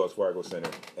 the Wells Fargo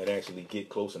Center, and actually get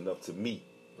close enough to meet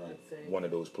Right. one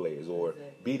of those players, or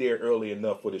be there early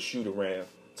enough for the shoot around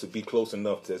to be close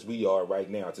enough to, as we are right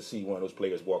now, to see one of those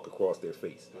players walk across their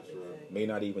face. That's right. May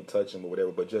not even touch them or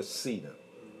whatever, but just see them,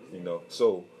 you know.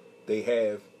 So they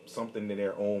have something in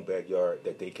their own backyard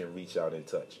that they can reach out and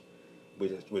touch,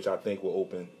 which I think will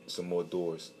open some more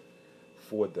doors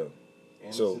for them.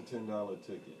 And So, it's a $10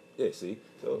 ticket. Yeah, see?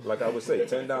 So, like I would say,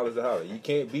 $10 a holler. You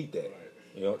can't beat that.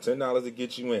 You know, $10 to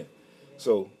get you in.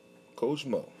 So, Coach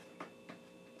Mo,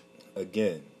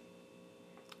 again,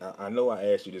 I know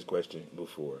I asked you this question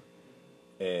before,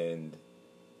 and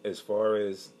as far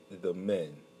as the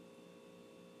men,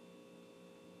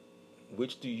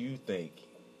 which do you think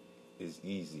is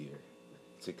easier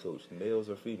to coach, males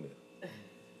or females?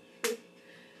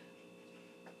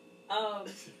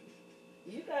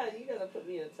 You gotta put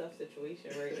me in a tough situation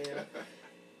right now.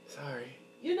 Sorry.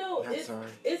 You know, Not sorry.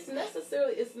 it's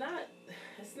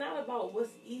not about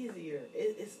what's easier.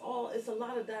 It's a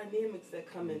lot of dynamics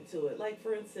that come into it. Like,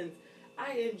 for instance,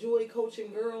 I enjoy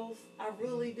coaching girls. I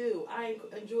really do. I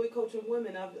enjoy coaching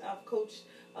women. I've coached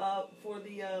for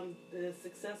the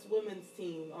Success Women's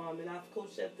team, and I've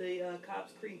coached at the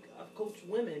Cobbs Creek. I've coached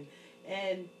women,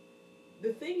 and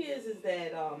the thing is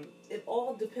that it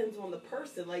all depends on the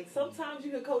person. Like, sometimes you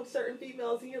can coach certain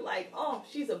females and you're like, oh,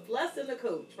 she's a blessing to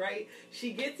coach, right?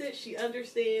 She gets it, she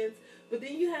understands. But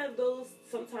then you have those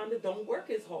sometimes that don't work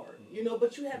as hard, you know,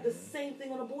 but you have the same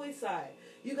thing on the boys' side.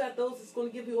 You got those that's going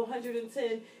to give you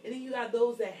 110, and then you got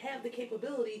those that have the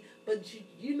capability, but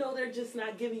you know they're just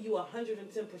not giving you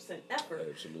 110% effort.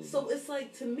 Absolutely. So it's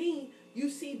like, to me,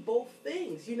 you see both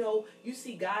things. You know, you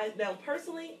see guys, now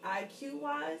personally,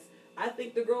 IQ-wise, I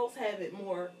think the girls have it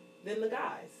more than the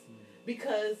guys,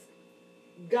 because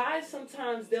guys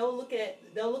sometimes they'll look at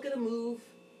a move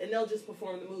and they'll just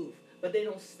perform the move, but they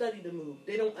don't study the move.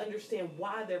 They don't understand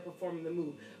why they're performing the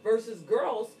move. Versus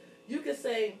girls, you could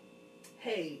say,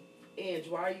 "Hey, Ange,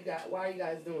 why are you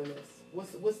guys doing this?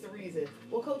 What's the reason?"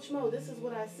 "Well, Coach Mo, this is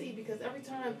what I see, because every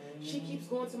time she keeps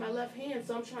going to my left hand,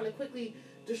 so I'm trying to quickly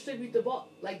distribute the ball."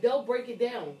 Like, they'll break it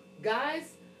down.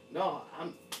 Guys, no,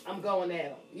 I'm going at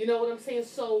them. You know what I'm saying?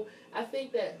 So I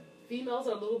think that females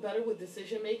are a little better with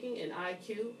decision making and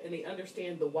IQ, and they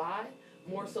understand the why.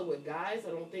 More so with guys,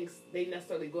 I don't think they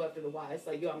necessarily go after the why. It's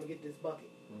like, yo, I'm gonna get this bucket,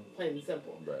 plain and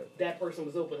simple. Right. That person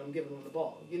was open, I'm giving them the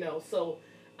ball. You know, so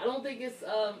I don't think it's.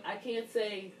 I can't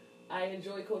say I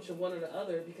enjoy coaching one or the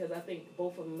other, because I think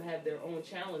both of them have their own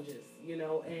challenges. You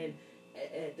know, and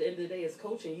at the end of the day, as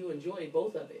coaching, you enjoy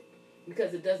both of it,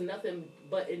 because it does nothing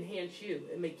but enhance you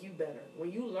and make you better.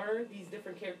 When you learn these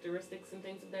different characteristics and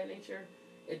things of that nature,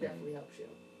 it definitely helps you.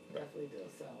 Definitely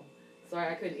does. So, sorry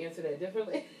I couldn't answer that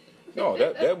differently. No,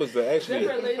 that was actually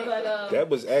differently, but that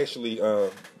was actually a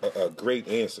great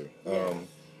answer, Yes.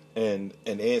 and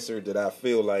an answer that I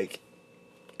feel like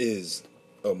is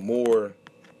a more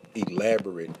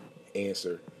elaborate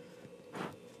answer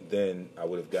than I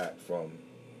would have got from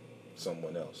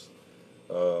someone else.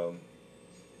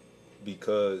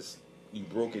 Because you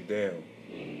broke it down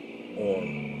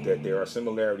on that there are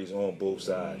similarities on both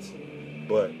sides,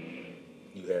 but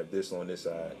you have this on this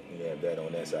side, and you have that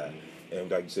on that side. And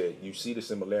like you said, you see the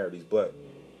similarities, but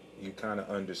you kind of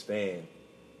understand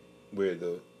where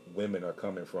the women are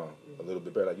coming from a little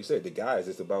bit better. Like you said, the guys,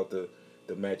 it's about the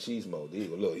machismo.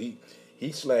 Look,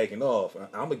 he's slacking off.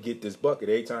 I'm going to get this bucket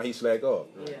every time he slack off.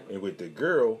 Yeah. And with the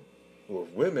girl, or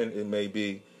women, it may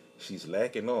be she's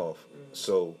lacking off.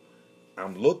 So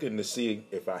I'm looking to see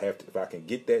if I can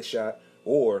get that shot,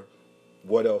 or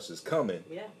what else is coming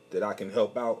that I can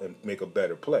help out and make a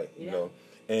better play. You know,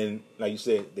 and like you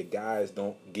said, the guys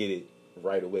don't get it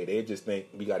right away. They just think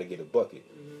we got to get a bucket,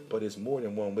 but it's more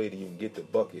than one way that you can get the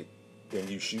bucket than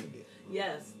you shooting it.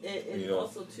 Yes, and You know?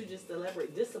 also to just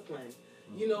elaborate, discipline.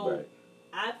 You know, Right.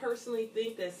 I personally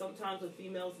think that sometimes with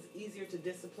females it's easier to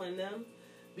discipline them,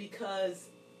 because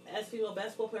as female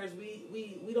basketball players,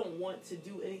 we don't want to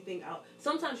do anything out.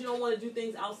 Sometimes you don't want to do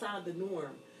things outside the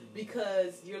norm,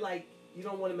 because you're like, you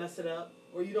don't want to mess it up,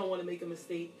 or you don't want to make a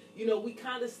mistake. You know, we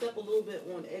kind of step a little bit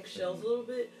on eggshells a little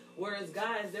bit, whereas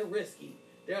guys, they're risky.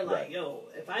 They're like, Right. yo,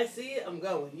 if I see it, I'm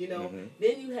going, you know. Mhm.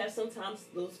 Then you have sometimes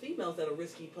those females that are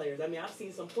risky players. I mean, I've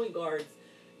seen some point guards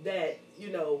that, you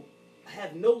know,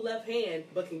 have no left hand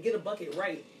but can get a bucket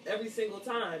right every single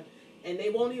time, and they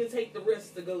won't even take the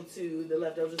risk to go to the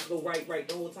left. They'll just go right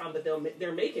the whole time, but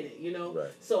they're making it, you know.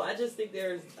 Right. So I just think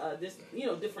there's this, you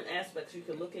know, different aspects you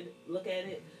can look at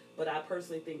it, but I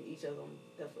personally think each of them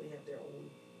definitely have their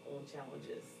own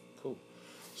challenges. Cool.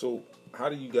 So how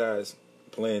do you guys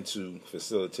plan to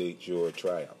facilitate your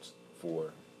tryouts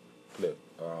for Flip?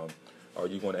 Are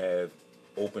you going to have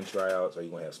open tryouts? Are you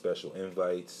going to have special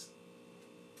invites?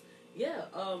 Yeah,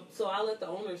 so I'll let the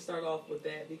owners start off with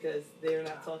that, because they're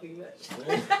not talking much.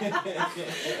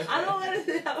 I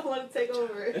don't want to take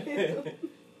over.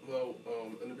 Well,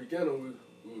 in the beginning,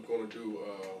 we were going to do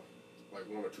like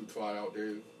 1 or 2 tryout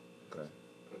days. Okay.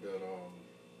 And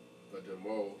then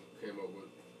Mo came up with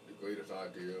the greatest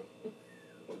idea to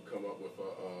come up with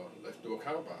let's do a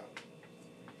combine.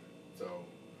 So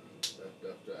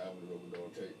that's the avenue we're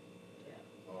going to take. Yeah.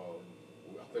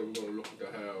 I think we're going to look to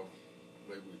have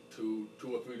maybe 2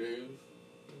 or 3 days,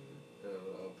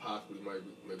 and possibly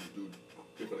maybe do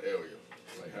different areas,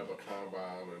 like have a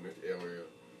combine in this area,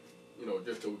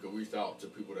 just so we can reach out to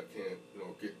people that can't,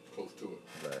 get close to it.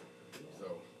 Right. So.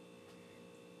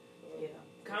 Yeah,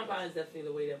 combine is definitely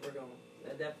the way that we're going.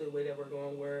 Definitely the way that we're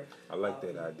going. Where I like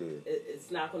that idea.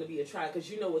 It's not going to be a try because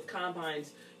with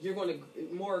combines you're going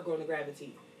to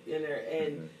gravitate in there,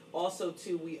 and also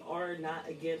too we are not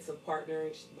against a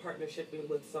partnershiping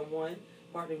with someone,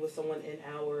 partnering with someone in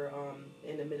our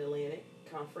in the Mid-Atlantic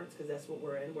Conference, because that's what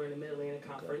we're in. We're in the Mid-Atlantic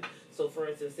Conference. Okay. So for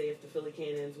instance, say if the Philly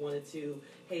Cannons wanted to,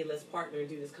 hey, let's partner and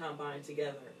do this combine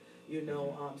together.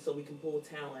 So we can pull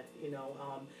talent.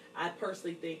 I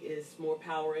personally think it's more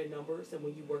power in numbers and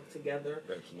when you work together.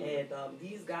 Absolutely. And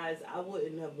these guys, I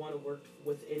wouldn't have want to work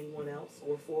with anyone else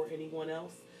or for anyone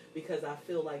else because I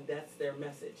feel like that's their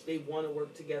message. They want to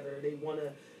work together. They want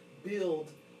to build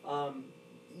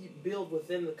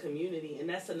within the community. And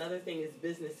that's another thing is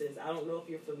businesses. I don't know if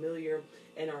you're familiar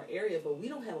in our area, but we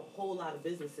don't have a whole lot of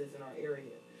businesses in our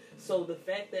area. So the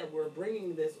fact that we're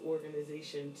bringing this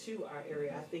organization to our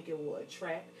area, I think it will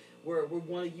attract where we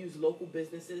want to use local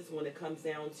businesses when it comes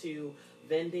down to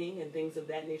vending and things of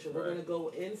that nature. Right. We're going to go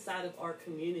inside of our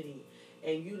community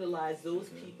and utilize those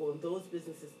people and those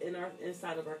businesses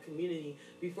inside of our community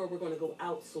before we're going to go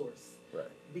outsource. Right.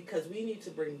 Because we need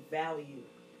to bring value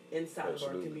inside of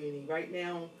our community. Right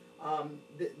now,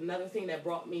 another thing that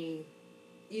brought me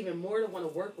even more to want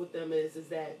to work with them is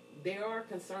that they are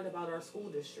concerned about our school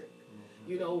district.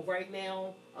 Right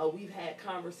now, we've had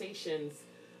conversations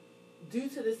due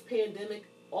to this pandemic.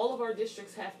 All of our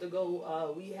districts have to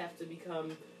go. We have to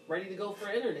become ready to go for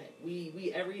internet.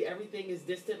 Everything is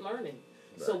distant learning.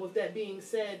 Right. So with that being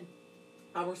said,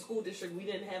 our school district, we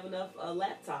didn't have enough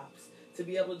laptops to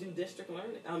be able to do distant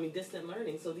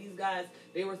learning. So these guys,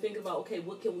 they were thinking about, okay,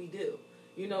 what can we do?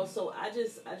 So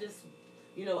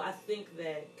I think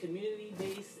that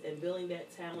community-based and building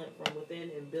that talent from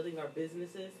within and building our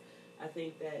businesses, I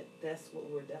think that that's what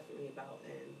we're definitely about,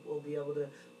 and we'll be able to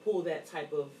pull that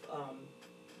type of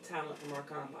talent from our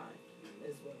combine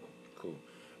as well. Cool.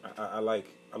 I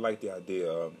like the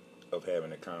idea of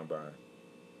having a combine.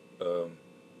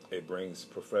 It brings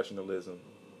professionalism,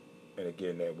 and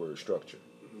again, that word structure.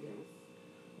 Yes.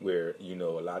 Where, a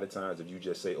lot of times if you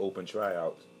just say open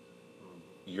tryouts,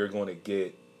 you're going to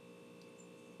get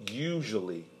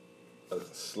usually a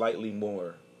slightly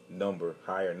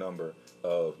higher number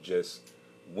of just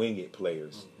wing it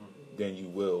players than you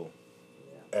will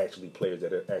actually players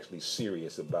that are actually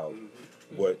serious about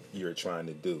what you're trying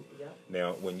to do. Yeah.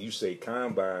 Now, when you say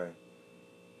combine,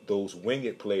 those wing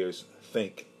it players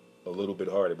think a little bit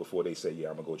harder before they say, yeah,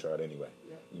 I'm going to go try it anyway.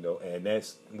 Yeah. And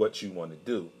that's what you want to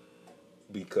do,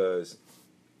 because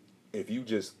if you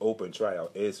just open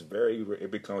tryout,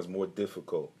 it becomes more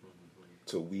difficult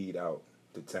to weed out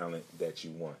the talent that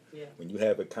you want. Yeah. When you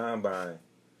have a combine,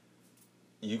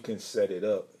 you can set it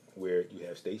up where you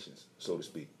have stations, so to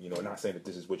speak. Not saying that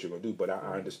this is what you're going to do, but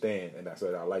I understand, and I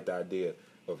said I like the idea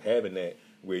of having that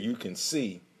where you can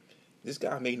see this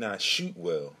guy may not shoot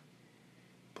well,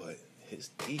 but his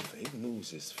defense, he moves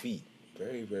his feet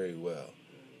very, very well.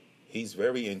 He's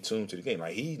very in tune to the game.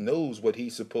 Like, he knows what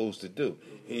he's supposed to do.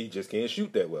 He just can't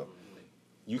shoot that well.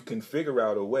 You can figure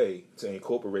out a way to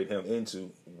incorporate him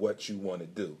into what you want to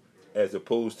do, as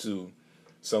opposed to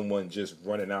someone just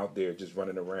running out there, just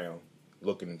running around,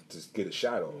 looking to get a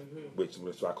shot off, which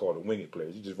I call the winged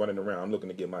players. You're just running around. I'm looking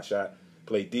to get my shot,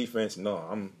 play defense. No,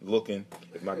 I'm looking.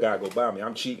 If my guy go by me,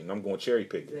 I'm cheating. I'm going cherry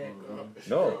pick. Exactly.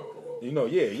 No,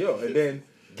 and then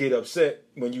get upset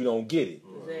when you don't get it.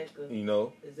 Exactly.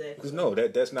 Exactly. Because no,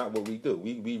 that's not what we do.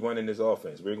 We running this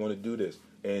offense. We're going to do this,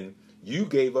 and you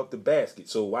gave up the basket,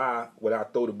 so why would I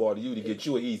throw the ball to you to get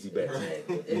you an easy basket?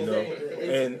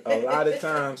 Exactly. And a lot of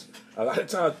times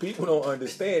people don't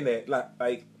understand that.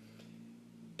 Like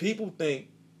people think,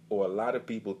 or a lot of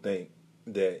people think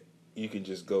that you can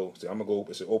just go say, I'm gonna go.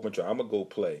 It's an open try. I'm gonna go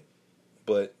play,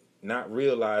 but not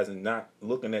realizing, not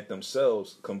looking at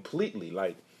themselves completely.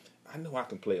 Like, I know I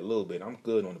can play a little bit. I'm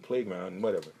good on the playground and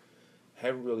whatever.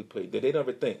 Haven't really played. They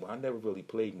never think, well, I never really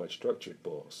played much structured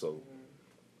ball, so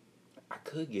I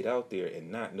could get out there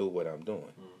and not know what I'm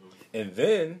doing. And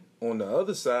then, on the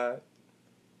other side,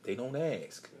 they don't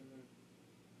ask.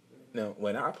 Now,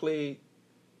 when I played,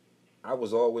 I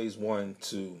was always one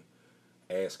to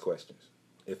ask questions.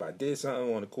 If I did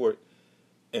something on the court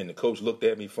and the coach looked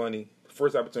at me funny.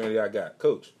 First opportunity I got,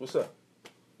 coach, what's up?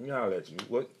 I'll let you.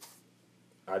 What?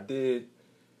 I did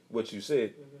what you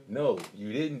said. No,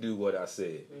 you didn't do what I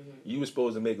said. You were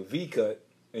supposed to make a V cut,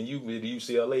 and you did the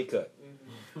UCLA cut.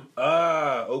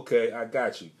 Ah, okay, I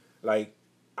got you. Like,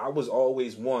 I was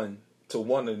always one to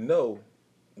want to know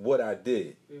what I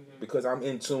did because I'm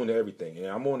in tune to everything. And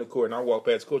I'm on the court, and I walk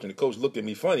past the coach, and the coach looked at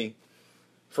me funny.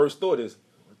 First thought is,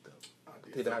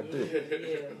 what did I do?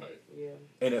 Yeah.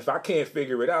 And if I can't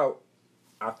figure it out,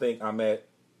 I think I'm at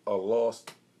a loss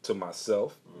to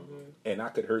myself, and I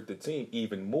could hurt the team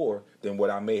even more than what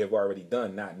I may have already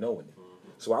done not knowing it.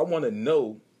 So I want to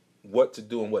know what to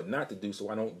do and what not to do so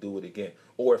I don't do it again.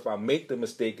 Or if I make the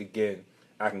mistake again,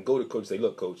 I can go to coach and say,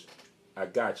 look, coach, I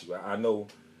got you. I know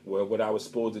what I was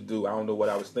supposed to do. I don't know what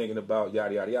I was thinking about,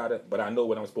 yada, yada, yada, but I know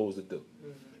what I'm supposed to do.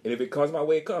 And if it comes my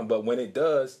way, it comes. But when it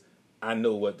does, I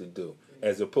know what to do.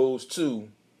 As opposed to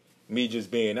me just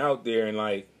being out there and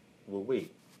like, well,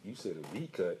 wait, you said a V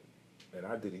cut, and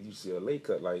I did a UCLA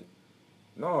cut. Like,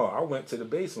 no, I went to the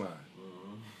baseline.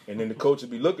 And then the coach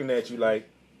would be looking at you like,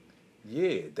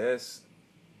 yeah, that's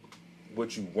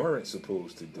what you weren't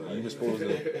supposed to do. You were supposed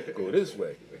to go this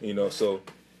way. So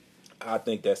I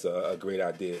think that's a great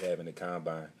idea, having the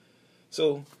combine.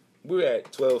 So we're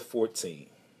at 12-14.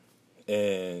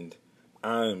 And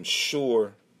I'm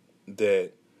sure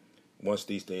that once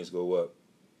these things go up,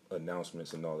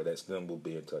 announcements and all of that, Slim will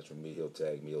be in touch with me. He'll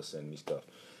tag me. He'll send me stuff.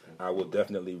 I will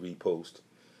definitely repost.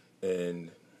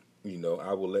 And,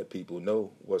 I will let people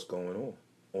know what's going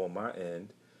on my end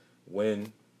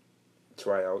when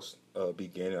tryouts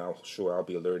begin. And I'll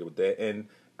be alerted with that. And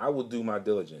I will do my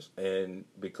diligence. And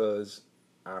because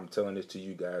I'm telling this to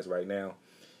you guys right now,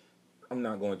 I'm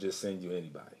not going to just send you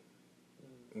anybody.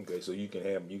 Okay, so you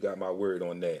got my word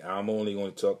on that. I'm only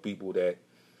going to talk people that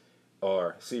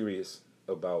are serious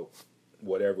about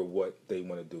what they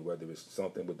want to do, whether it's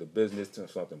something with the business,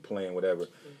 something playing, whatever.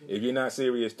 If you're not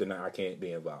serious, then I can't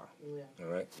be involved. Yeah.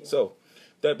 All right? Yeah. So,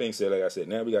 that being said, like I said,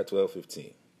 now we got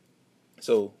 12-15.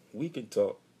 So, we can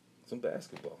talk some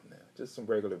basketball now, just some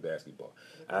regular basketball.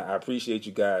 I appreciate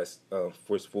you guys,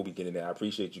 before we get in there, I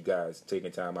appreciate you guys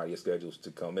taking time out of your schedules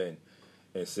to come in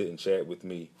and sit and chat with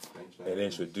me and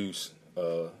introduce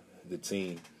the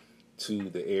team to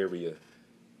the area.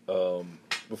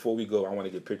 Before we go, I want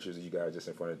to get pictures of you guys just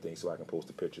in front of things so I can post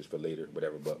the pictures for later,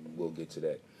 whatever, but we'll get to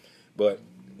that. But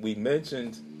we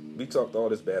talked all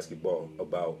this basketball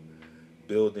about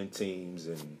building teams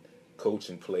and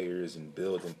coaching players and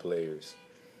building players.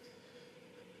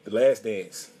 The Last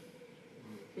Dance,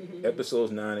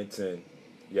 episodes 9 and 10,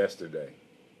 yesterday,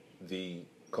 the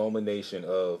culmination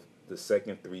of the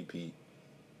second three-peat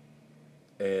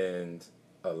and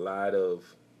a lot of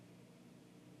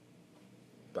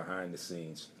behind the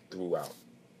scenes throughout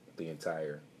the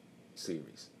entire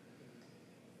series.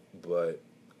 But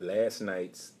last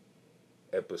night's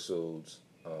episodes,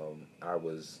 I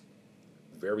was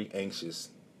very anxious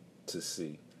to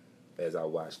see as I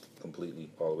watched completely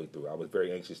all the way through. I was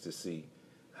very anxious to see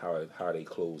how they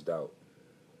closed out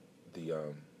the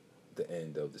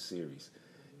end of the series.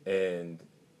 And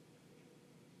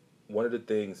one of the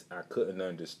things I couldn't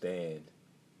understand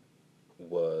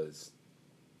was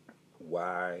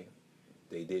why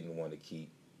they didn't want to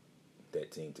keep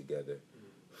that team together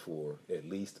for at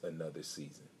least another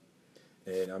season.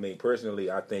 And I mean,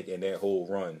 personally, I think in that whole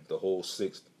run, the whole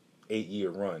 8-year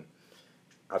run,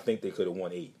 I think they could have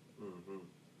won 8.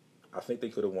 I think they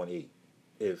could have won 8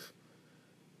 if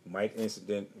Mike's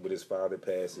incident with his father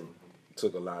passing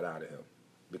took a lot out of him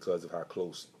because of how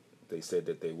close they said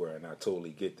that they were, and I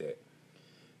totally get that.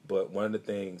 But one of the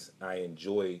things I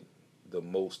enjoyed the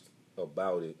most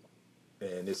about it,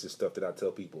 and this is stuff that I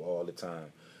tell people all the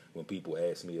time when people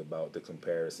ask me about the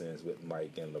comparisons with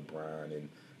Mike and LeBron, and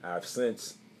I've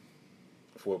since,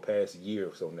 for the past year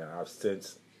or so now, I've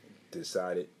since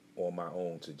decided on my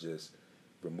own to just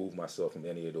remove myself from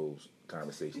any of those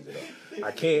conversations at all.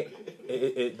 I can't,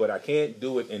 but I can't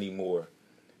do it anymore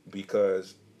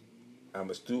because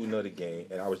I'm a student of the game,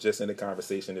 and I was just in a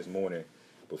conversation this morning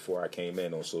before I came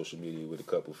in on social media with a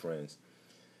couple friends,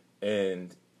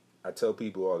 and I tell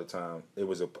people all the time,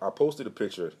 I posted a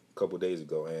picture a couple days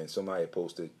ago, and somebody had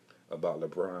posted about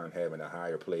LeBron having a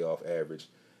higher playoff average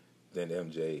than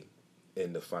MJ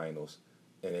in the finals,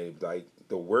 and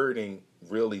the wording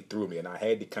really threw me, and I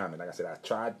had to comment. Like I said, I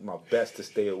tried my best to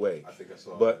stay away. I think I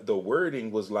saw but the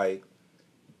wording was like,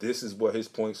 this is what his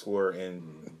points were in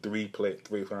three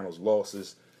finals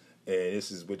losses, and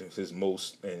this is with his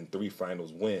most in 3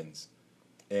 finals wins.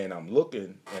 And I'm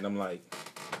looking, and I'm like,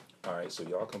 all right, so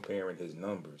y'all comparing his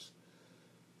numbers,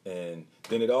 And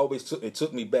then it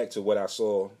took me back to what I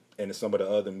saw and some of the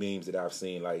other memes that I've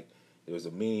seen. Like, there was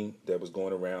a meme that was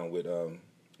going around with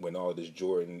when all this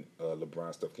Jordan,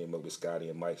 LeBron stuff came up with Scotty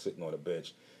and Mike sitting on the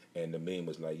bench, and the meme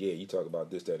was like, yeah, you talk about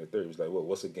this, that, and the third. It was like, well,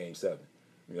 what's a game 7?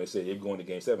 You know, they said, you're going to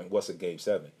game 7. What's a game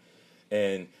 7?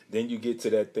 And then you get to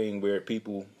that thing where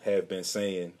people have been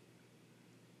saying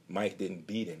Mike didn't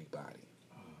beat anybody.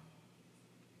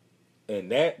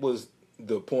 And that was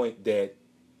the point that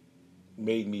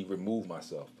made me remove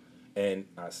myself. And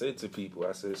I said to people,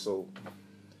 I said, so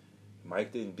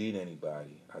Mike didn't beat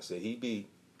anybody. I said, he beat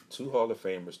 2 Hall of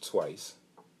Famers twice.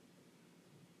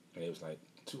 And it was like,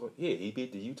 he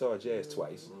beat the Utah Jazz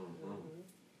twice.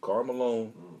 Karl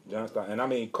Malone, John Stockton. And I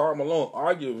mean, Karl Malone,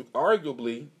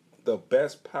 arguably the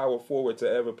best power forward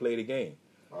to ever play the game.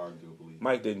 Arguably.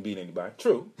 Mike didn't beat anybody.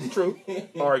 True.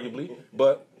 Arguably.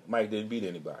 But Mike didn't beat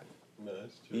anybody. No,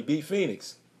 that's true. He beat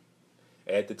Phoenix.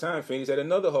 At the time, Phoenix had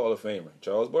another Hall of Famer,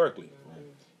 Charles Barkley.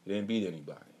 He didn't beat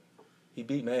anybody. He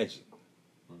beat Magic.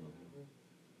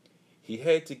 He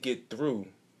had to get through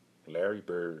Larry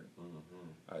Bird,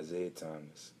 Isaiah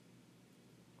Thomas,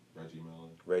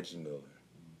 Reggie Miller,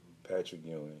 Patrick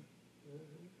Ewing.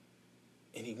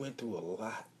 And he went through a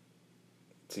lot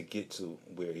to get to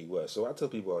where he was. So I tell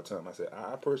people all the time, I said,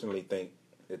 I personally think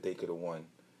that they could have won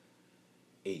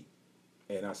 8.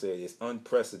 And I said, it's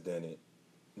unprecedented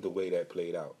the way that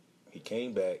played out. He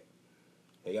came back,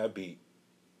 they got beat,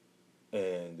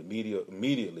 and the media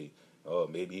immediately, oh,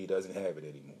 maybe he doesn't have it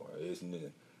anymore.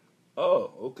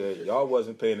 Oh, okay, y'all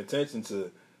wasn't paying attention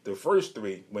to the first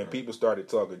 3 when people started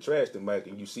talking trash to Mike,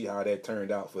 and you see how that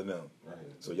turned out for them. Right.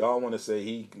 So y'all want to say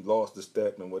he lost the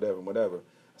step and whatever. I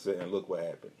said, and look what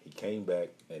happened. He came back,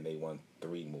 and they won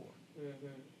 3 more.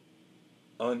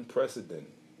 Unprecedented.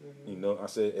 You know, I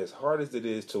said, as hard as it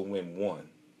is to win 1,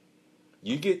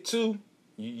 you get 2,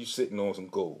 you sitting on some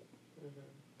gold.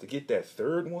 To get that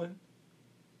 3rd one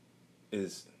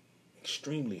is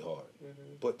extremely hard.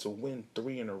 But to win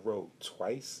 3 in a row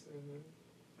twice,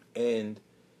 and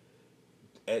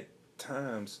at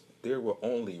times there were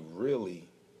only really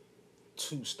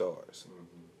 2 stars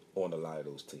on a lot of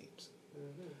those teams.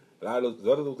 A lot of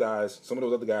those guys, some of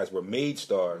those other guys were made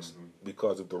stars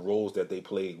because of the roles that they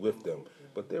played with them.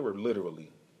 But they were literally,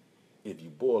 if you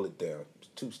boil it down,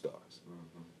 2 stars.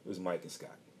 It was Mike and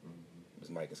Scotty. It was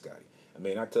Mike and Scotty. I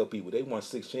mean, I tell people they won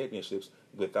 6 championships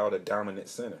without a dominant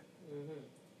center.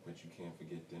 But you can't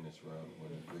forget Dennis Rodman,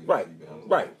 one of the greatest Right, rebounders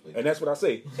right. ever played. And that's what I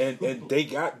say. And they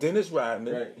got Dennis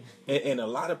Rodman. Right. And a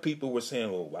lot of people were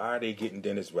saying, well, why are they getting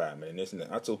Dennis Rodman and this and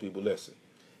that? I told people, listen,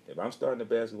 if I'm starting a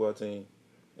basketball team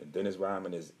and Dennis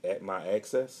Rodman is at my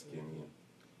access, Give me him.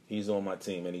 he's on my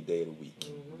team any day of the week.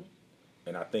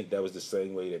 And I think that was the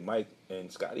same way that Mike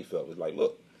and Scotty felt. It was like,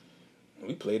 look,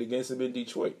 we played against him in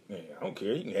Detroit. Man, I don't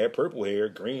care. He can have purple hair,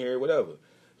 green hair, whatever.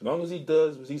 As long as he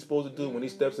does what he's supposed to do when he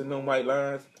steps in them white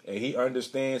lines and he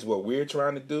understands what we're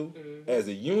trying to do as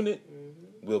a unit,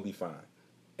 we'll be fine.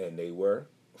 And they were,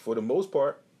 for the most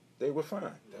part, they were fine.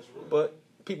 That's right. But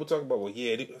people talk about, well,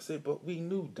 yeah, I said, but we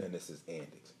knew Dennis's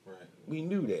antics. Right. We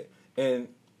knew that. And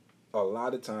a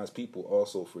lot of times people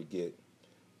also forget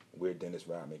where Dennis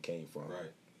Rodman came from.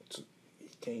 Right. He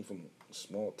came from a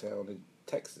small town in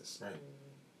Texas. Right.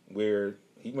 Where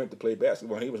he went to play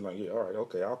basketball and he was like, yeah, all right,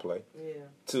 okay, I'll play. Yeah.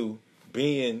 To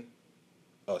being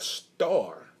a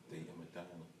star, Dating Madonna.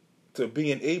 to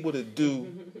being able to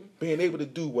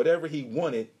do whatever he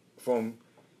wanted from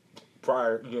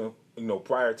prior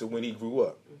to when he grew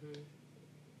up.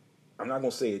 I'm not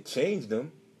gonna say it changed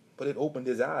him, but it opened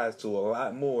his eyes to a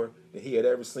lot more than he had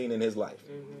ever seen in his life.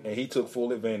 And he took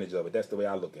full advantage of it. That's the way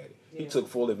I look at it. He took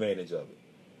full advantage of it.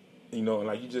 You know, and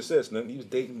like you just said, Slim, he was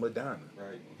dating Madonna.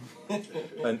 Right.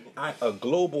 A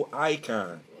global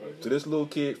icon to this little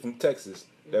kid from Texas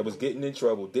that was getting in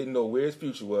trouble, didn't know where his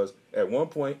future was, at one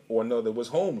point or another was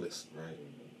homeless. Right.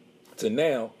 To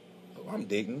now, oh, I'm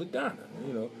dating Madonna,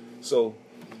 you know. So,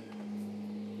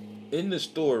 in the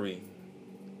story,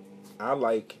 I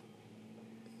like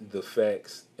the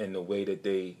facts and the way that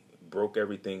they broke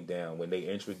everything down when they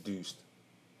introduced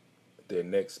their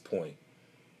next point.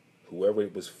 Whoever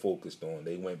it was focused on,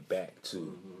 they went back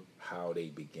to how they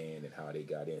began and how they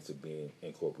got into being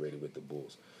incorporated with the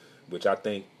Bulls, which I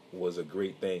think was a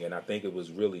great thing. And I think it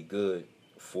was really good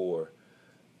for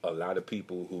a lot of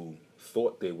people who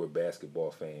thought they were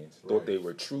basketball fans, thought they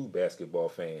were true basketball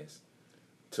fans,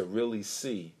 to really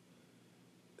see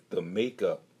the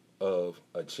makeup of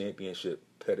a championship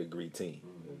pedigree team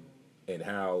and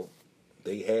how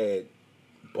they had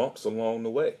bumps along the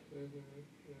way.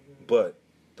 But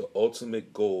the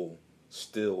ultimate goal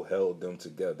still held them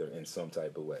together in some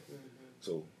type of way.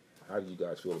 So How do you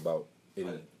guys feel about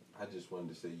any? I just wanted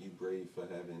to say you brave for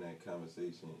having that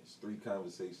conversation. It's 3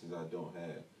 conversations I don't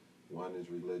have. 1 is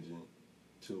religion.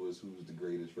 2 is who's the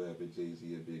greatest rapper,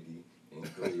 Jay-Z or Biggie. And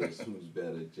 3 is who's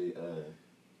better,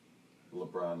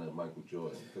 LeBron or Michael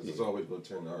Jordan. Because it's always going to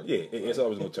turn the argument. Yeah, it's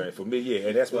always going to turn for me. Yeah,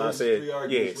 and that's why I said, 3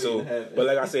 arguments so. But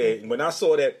like I said, when I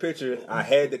saw that picture, I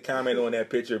had to comment on that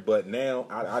picture. But now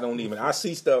I don't even. I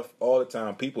see stuff all the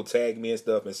time. People tag me and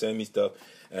stuff and send me stuff,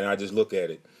 and I just look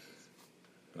at it.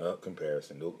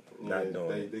 Comparison. Nope. Not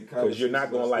doing it. Because you're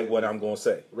not going to like what I'm going to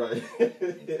say. Right.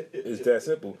 It's that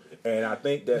simple. And I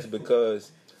think that's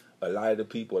because a lot of the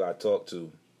people I talk to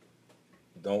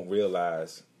don't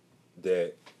realize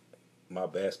that my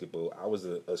basketball, I was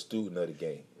a student of the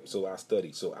game. So I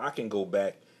studied. So I can go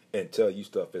back and tell you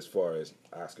stuff as far as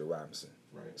Oscar Robinson,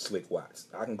 Right. Slick Watts.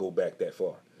 I can go back that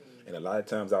far. And a lot of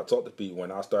times I'll talk to people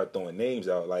when I start throwing names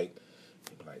out,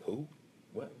 people like, who?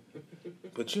 What?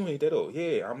 But you ain't that old.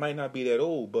 Yeah, I might not be that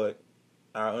old, but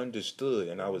I understood,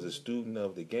 and I was a student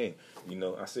of the game. You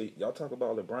know, I say, y'all talk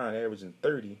about LeBron averaging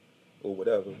 30 or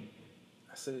whatever.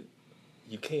 I said,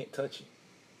 you can't touch him.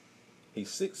 He's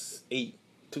 6'8",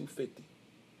 250,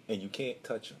 and you can't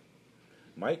touch him.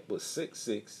 Mike was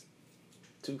 6'6",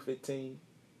 215,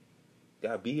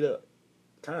 got beat up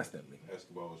constantly.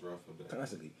 Basketball was rough for that.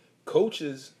 Constantly.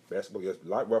 Coaches, basketball gets a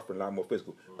lot rougher and a lot more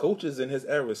physical. Coaches in his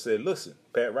era said, listen,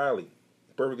 Pat Riley,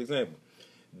 perfect example,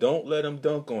 don't let him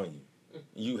dunk on you.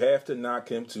 You have to knock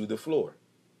him to the floor.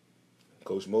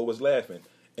 Coach Mo was laughing,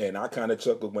 and I kind of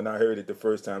chuckled when I heard it the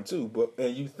first time too.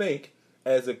 And you think,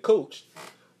 as a coach,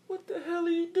 what the hell are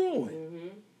you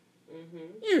doing?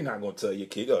 You're not going to tell your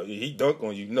kid, oh, he dunked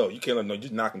on you. No, you can't let him know.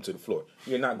 Just knock him to the floor.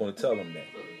 You're not going to tell him that.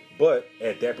 But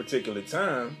at that particular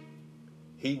time,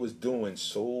 he was doing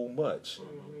so much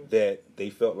that they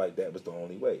felt like that was the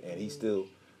only way, and he still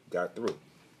got through.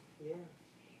 Yeah.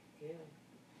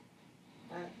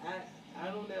 I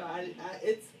don't know.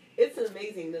 It's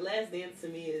amazing. The Last Dance to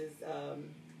me is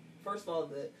first of all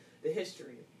the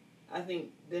history. I think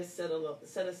this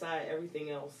set aside everything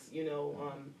else. You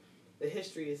know, the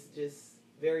history is just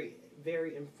very,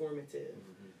 very informative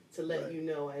to let you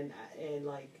know, and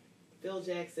like Phil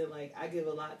Jackson, like I give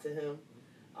a lot to him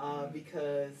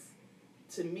because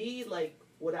to me, like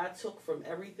what I took from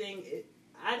everything,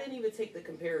 I didn't even take the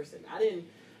comparison.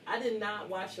 I did not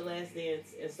watch The Last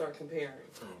Dance and start comparing.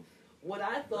 What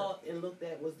I thought and looked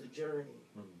at was the journey.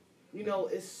 You know,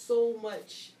 it's so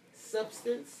much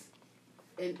substance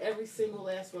in every single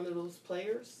last one of those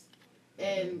players.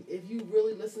 And if you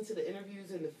really listen to the interviews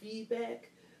and the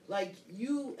feedback, like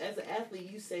you as an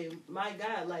athlete, you say, my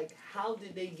God, like how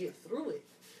did they get through it?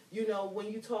 You know, when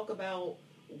you talk about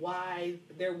why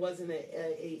there wasn't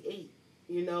a 8,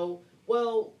 you know,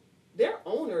 well, their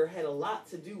owner had a lot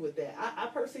to do with that. I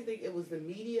personally think it was the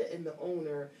media and the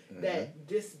owner that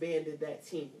disbanded that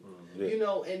team. You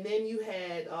know, and then you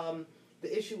had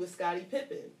the issue with Scottie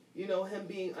Pippen, you know, him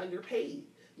being underpaid,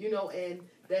 you know, and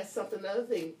that's another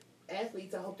thing.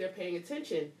 Athletes, I hope they're paying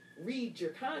attention. Read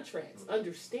your contracts.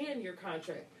 Understand your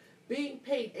contract. Being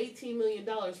paid $18 million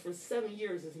for 7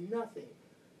 years is nothing.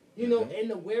 You know, and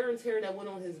the wear and tear that went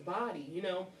on his body, you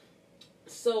know.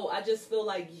 So I just feel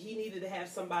like he needed to have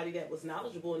somebody that was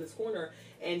knowledgeable in his corner,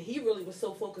 and he really was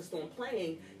so focused on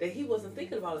playing that he wasn't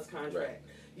thinking about his contract.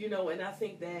 You know, and I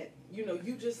think that, you know,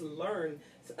 you just learn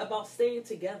about staying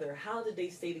together. How did they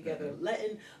stay together?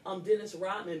 Letting Dennis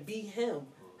Rodman be him.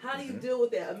 How do you deal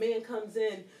with that? A man comes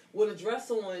in with a dress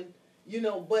on, you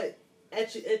know, but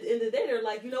at the end of the day, they're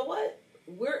like, you know what?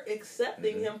 We're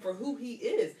accepting him for who he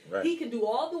is. Right. He can do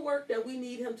all the work that we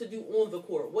need him to do on the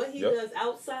court. What he does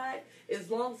outside, as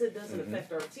long as it doesn't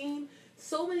affect our team.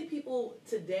 So many people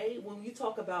today, when you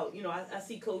talk about, you know, I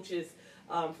see coaches,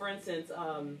 for instance,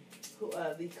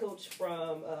 the coach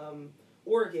from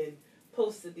Oregon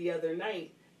posted the other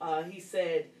night, he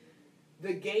said,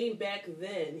 the game back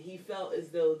then, he felt as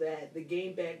though that the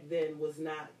game back then was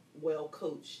not well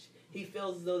coached. He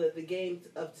feels as though that the game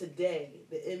of today,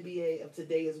 the NBA of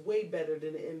today, is way better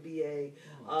than the NBA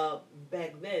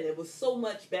back then. It was so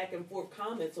much back and forth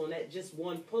comments on that just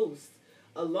one post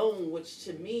alone, which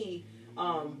to me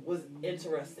was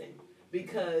interesting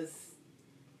because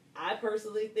I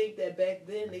personally think that back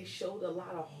then they showed a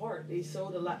lot of heart. They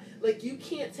showed a lot. Like, you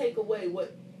can't take away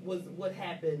what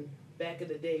happened back in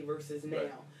the day versus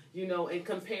now, you know, and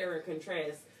compare and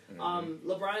contrast.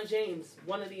 LeBron James,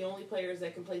 one of the only players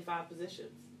that can play 5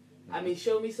 positions. I mean,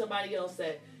 show me somebody else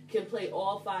that can play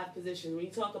all 5 positions. When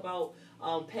you talk about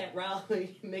Pat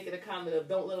Riley making a comment of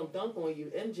don't let them dunk on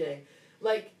you, MJ,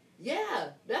 like, yeah,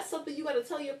 that's something you got to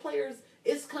tell your players,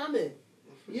 it's coming.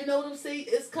 You know what I'm saying?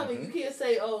 It's coming. You can't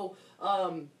say,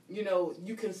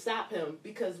 you can stop him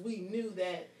because we knew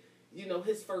that,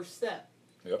 his first step.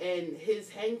 Yep. And his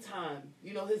hang time,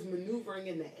 his maneuvering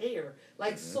in the air.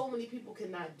 Like, so many people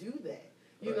cannot do that.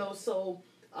 So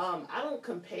I don't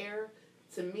compare.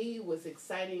 To me, what's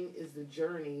exciting is the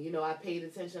journey. I paid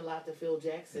attention a lot to Phil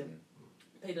Jackson.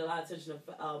 Paid a lot of attention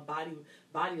to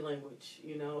body language,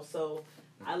 So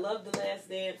I love The Last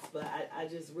Dance, but I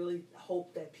just really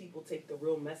hope that people take the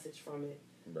real message from it,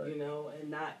 right. And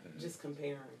not just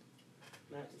comparing.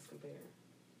 Not just comparing.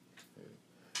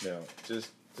 Now, just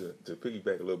to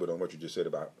piggyback a little bit on what you just said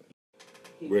about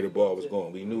where the ball was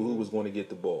going. We knew who was going to get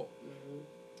the ball.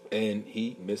 And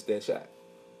he missed that shot.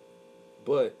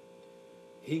 But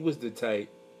he was the type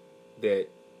that,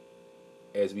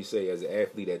 as we say, as an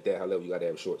athlete at that high level, you got to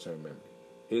have short-term memory.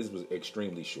 His was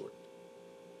extremely short.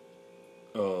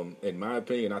 In my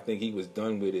opinion, I think he was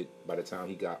done with it by the time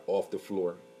he got off the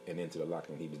floor and into the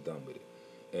locker room. He was done with it.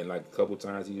 And like a couple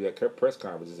times he had press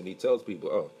conferences and he tells people,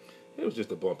 "Oh, it was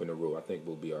just a bump in the road. I think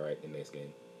we'll be all right in the next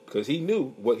game." Because he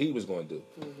knew what he was going to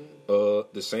do.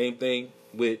 The same thing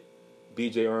with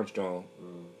B.J. Armstrong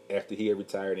after he had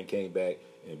retired and came back,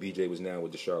 and B.J. was now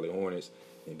with the Charlotte Hornets,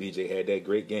 and B.J. had that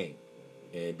great game.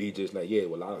 And B.J.'s like, yeah,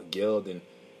 well, I yelled, and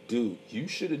dude, you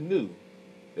should have knew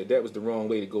that was the wrong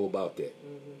way to go about that.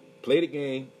 Play the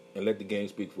game and let the game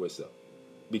speak for itself.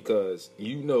 Because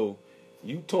you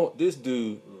taunt this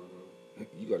dude,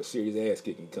 you got a serious ass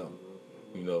kicking coming.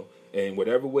 And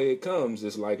whatever way it comes,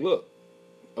 it's like, look,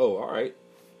 oh, all right,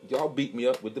 y'all beat me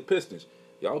up with the Pistons.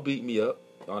 Y'all beat me up.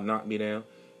 Y'all knocked me down.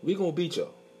 We gonna beat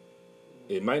y'all.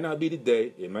 It might not be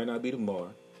today. It might not be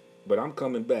tomorrow. But I'm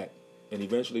coming back. And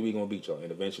eventually we gonna beat y'all.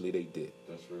 And eventually they did.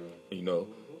 That's real.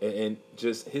 And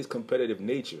just his competitive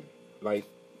nature. Like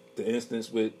the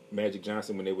instance with Magic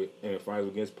Johnson when they were in the finals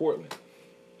against Portland.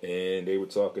 And they were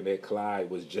talking that Clyde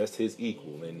was just his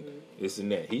equal and this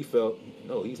and that. He felt,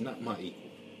 no, he's not my equal.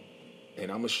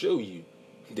 And I'm going to show you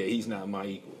that he's not my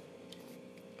equal.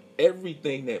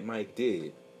 Everything that Mike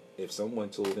did, if someone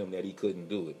told him that he couldn't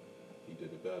do it,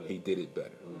 he did it better.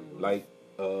 Like,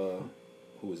 who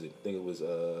was it? I think it was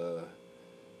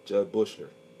Judd Bushler.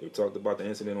 They talked about the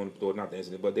incident not the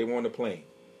incident, but they were on the plane.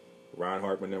 Ron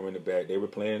Hartman, they were in the back. They were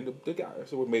playing, the guys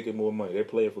who were making more money. They're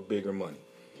playing for bigger money.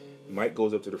 Mike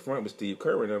goes up to the front with Steve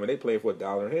Kerr and them, and they playing for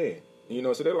 $1 a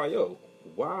hand. So they're like, yo,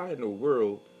 why in the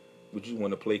world would you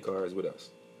want to play cards with us?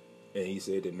 And he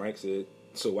said that Mike said,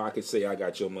 so I could say I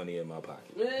got your money in my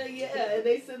pocket. Yeah, and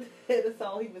they said that's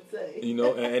all he would say.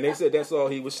 And they said that's all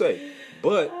he would say.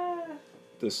 But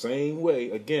the same way,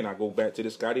 again, I go back to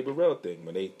the Scotty Burrell thing.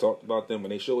 When they talked about them,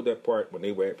 when they showed that part, when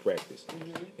they were at practice.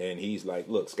 And he's like,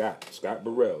 look, Scott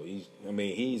Burrell,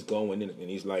 he's going in, and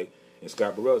he's like, and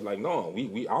Scott Burrell's like, no,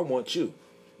 I want you.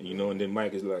 And then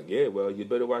Mike is like, yeah, well, you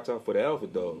better watch out for the alpha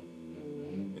dog.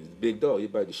 It's the big dog, he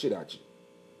better the shit out you.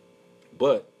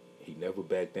 But he never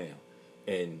backed down.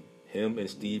 And him and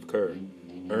Steve Kerr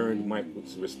earned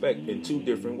Mike's respect in two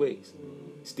different ways.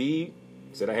 Steve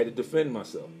said I had to defend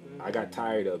myself. I got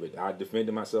tired of it. I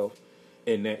defended myself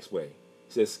in that way.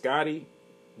 Said Scotty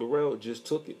Burrell just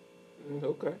took it.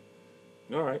 Okay.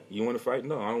 All right. You want to fight?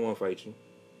 No, I don't want to fight you.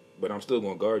 But I'm still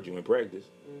going to guard you in practice.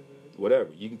 Whatever.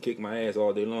 You can kick my ass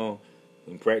all day long.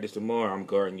 In practice tomorrow, I'm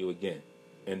guarding you again.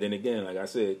 And then again, like I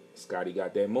said, Scotty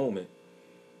got that moment.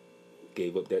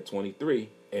 Gave up that 23.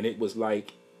 And it was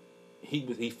like,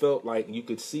 he felt like you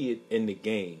could see it in the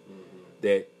game.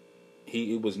 That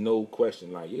it was no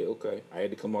question. Like, yeah, okay. I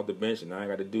had to come off the bench and now I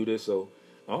got to do this. So,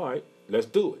 all right, let's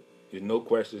do it. There's no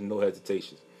questions, no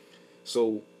hesitations.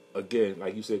 So, again,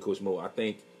 like you said, Coach Mo, I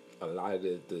think a lot of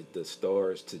the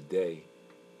stars today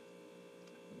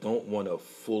don't want to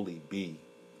fully be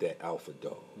that alpha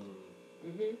dog.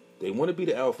 They want to be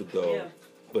the alpha dog,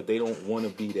 but they don't want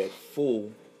to be that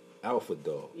full alpha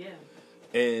dog.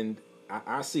 And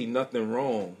I see nothing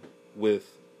wrong with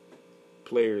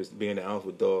players being the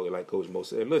alpha dog, like Coach Mo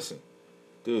said. Listen,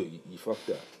 dude, you fucked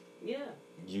up.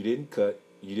 You didn't cut.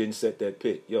 You didn't set that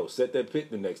pick. Yo, set that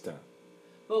pick the next time.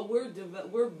 But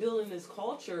we're building this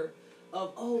culture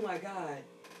of, oh my God,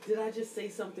 did I just say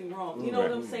something wrong? You know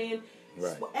what I'm saying?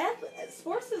 Right.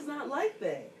 Sports is not like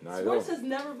that. Not sports at all. has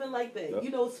never been like that.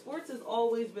 Yep. Sports has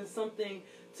always been something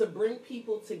to bring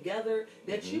people together,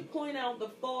 that you point out the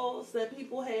flaws that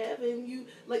people have, and you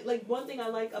like one thing I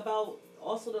like about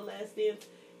also The Last Dance,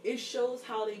 it shows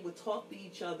how they would talk to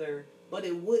each other, but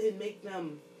it wouldn't make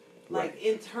them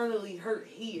internally hurt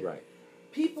here. Right.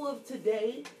 People of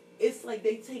today, it's like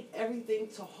they take everything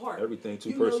to heart. Everything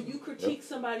too personal. You critique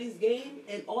somebody's game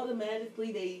and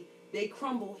automatically they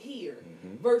crumble here,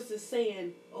 versus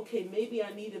saying, okay, maybe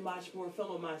I need to watch more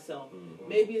film of myself.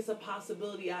 Maybe it's a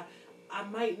possibility I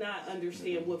might not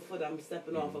understand what foot I'm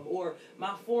stepping off of, or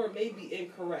my form may be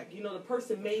incorrect. You know, the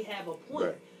person may have a point.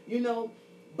 Right. You know,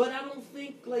 but I don't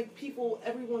think like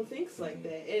everyone thinks like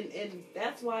that, and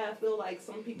that's why I feel like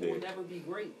some people will never be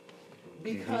great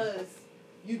because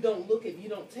you don't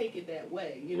take it that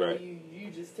way. You know, Right.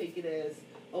 you just take it as,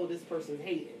 oh, this person's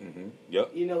hating.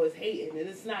 Yep. You know, it's hating, and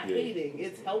it's not hating.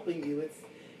 It's helping you.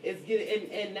 It's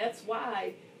getting, and that's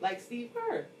why, like Steve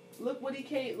Kerr, look what he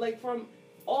came like from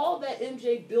all that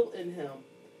MJ built in him.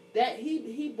 That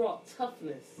he brought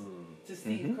toughness to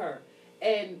Steve Kerr,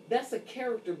 and that's a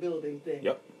character building thing.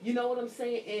 Yep. You know what I'm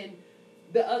saying? And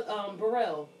the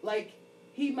Burrell, like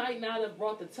he might not have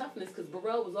brought the toughness because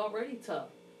Burrell was already tough.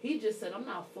 He just said, "I'm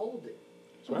not folded.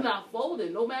 I'm not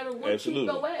folded. No matter what you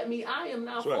throw at me, I am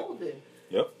not folded."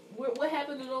 Yep. What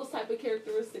happened to those type of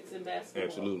characteristics in basketball?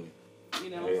 Absolutely. You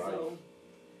know, so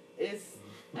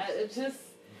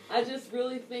I just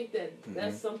really think that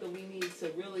that's something we need to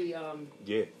really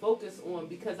focus on,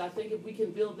 because I think if we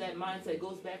can build that mindset, it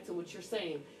goes back to what you're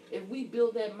saying. If we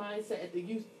build that mindset at the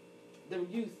youth,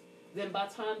 then by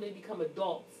the time they become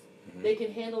adults, they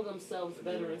can handle themselves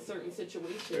better in certain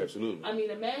situations. Absolutely. I mean,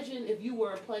 imagine if you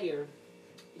were a player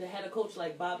that had a coach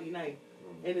like Bobby Knight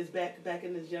in his back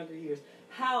in his younger years.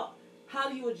 How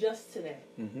do you adjust to that?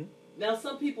 Now,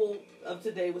 some people of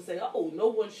today would say, "Oh, no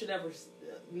one should ever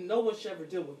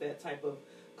deal with that type of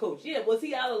coach." Yeah, was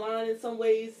he out of line in some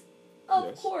ways?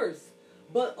 Of course,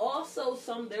 but also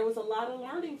there was a lot of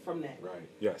learning from that. Right.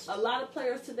 Yes. A lot of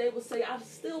players today would say, "I'd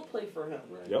still play for him."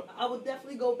 Right. Yep. I would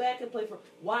definitely go back and play for him.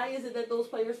 Why is it that those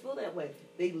players feel that way?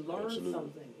 They learned Absolutely.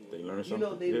 something. They learned something.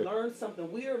 You know, they learned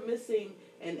something. We are missing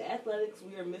in athletics.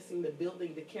 We are missing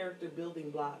the character building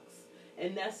blocks,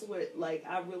 and that's what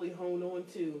I really hone on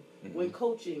to when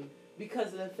coaching,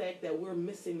 because of the fact that we're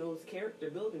missing those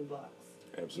character building blocks.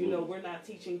 Absolutely. You know, we're not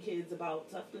teaching kids about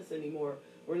toughness anymore.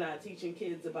 We're not teaching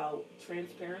kids about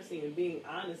transparency and being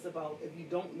honest about if you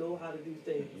don't know how to do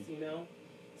things. You know,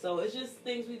 so it's just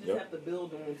things we just have to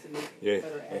build on to make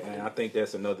better athletes. And I think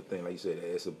that's another thing, like you said,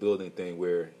 it's a building thing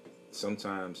where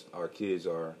sometimes our kids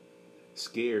are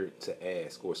scared to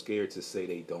ask or scared to say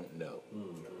they don't know.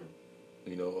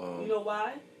 You know. You know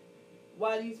why?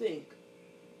 Why do you think?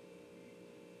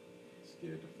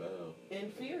 Scared to fail.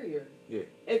 Inferior. Yeah.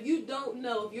 If you don't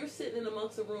know, if you're sitting in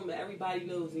amongst a room that everybody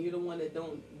knows, and you're the one that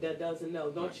doesn't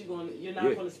know, you're not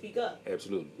going to speak up.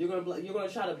 Absolutely. You're going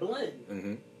to try to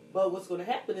blend. But what's going to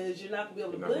happen is you're not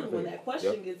going to be able to blend when that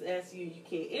question gets asked you. You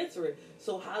can't answer it.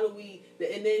 So how do we?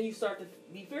 And then you start to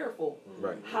be fearful.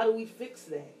 Right. How do we fix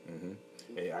that?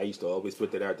 And I used to always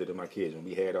put that out there to my kids when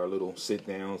we had our little sit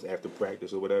downs after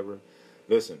practice or whatever.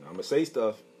 Listen, I'm gonna say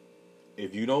stuff.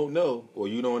 If you don't know or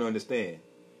you don't understand,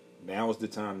 now's the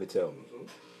time to tell me.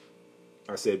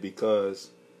 I said,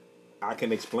 because I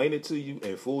can explain it to you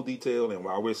in full detail, and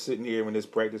while we're sitting here in this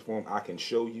practice forum, I can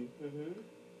show you.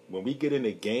 When we get in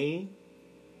the game,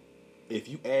 if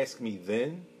you ask me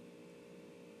then,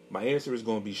 my answer is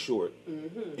going to be short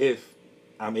if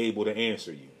I'm able to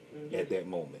answer you at that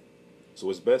moment. So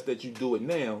it's best that you do it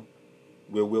now,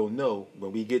 where we'll know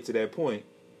when we get to that point,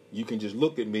 you can just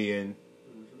look at me and,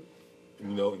 you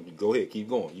know, go ahead, keep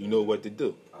going. You know what to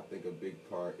do. I think a big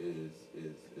part is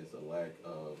a lack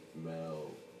of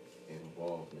male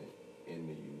involvement in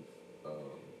the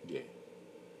youth.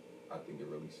 I think it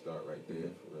really start right there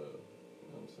for real. You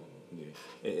know what I'm saying?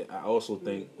 Yeah. And I also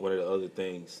think one of the other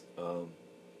things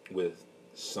with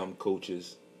some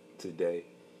coaches today,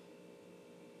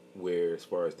 where as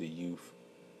far as the youth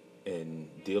and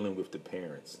dealing with the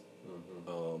parents,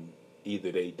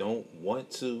 either they don't want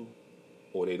to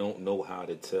or they don't know how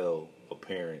to tell a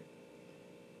parent,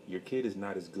 your kid is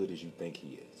not as good as you think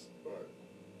he is.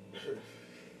 Right.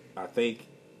 I think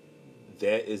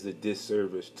that is a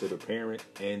disservice to the parent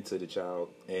and to the child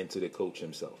and to the coach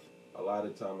himself. A lot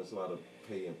of times it's a lot of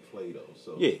pay and play though.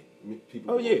 So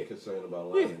people are more concerned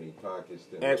about lining their pockets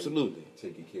than absolutely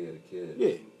taking care of the kids.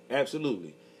 Yeah,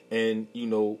 absolutely. And you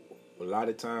know, a lot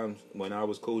of times when I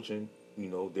was coaching, you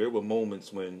know, there were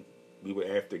moments when we were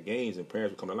after games and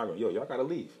parents would come in the locker room, yo, y'all gotta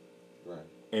leave. Right.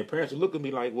 And parents would look at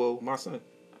me like, well, my son,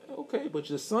 okay, but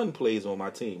your son plays on my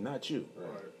team, not you. Right.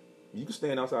 You can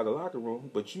stand outside the locker room,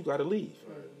 but you gotta leave.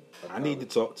 Right. I need to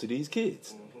talk to these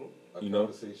kids. A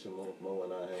conversation Mo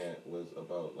and I had was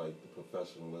about like the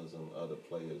professionalism of the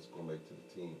players going back to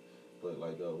the team. But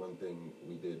like one thing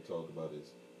we did talk about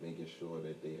is making sure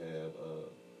that they have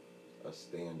a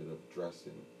standard of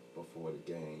dressing before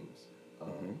the games,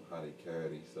 how they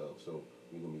carry themselves. So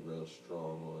we're gonna be real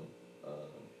strong on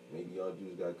maybe y'all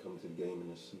dudes gotta come to the game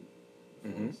in a suit. You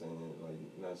know what I'm saying?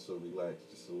 Like not so relaxed,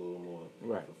 just a little more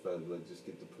professional. Like just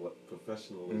get the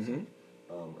professionalism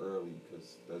early,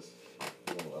 because that's,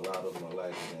 a lot of them are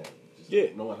lacking that. Just Yeah.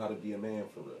 knowing how to be a man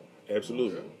for real.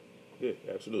 Absolutely. Yeah,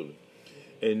 absolutely.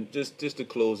 And just to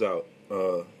close out,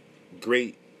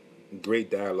 great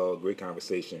dialogue, great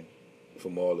conversation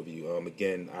from all of you.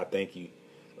 Again, I thank you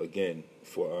again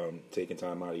for taking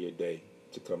time out of your day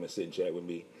to come and sit and chat with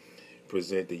me,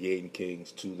 present the Yaden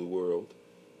Kings to the world.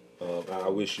 I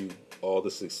wish you all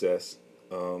the success.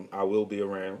 I will be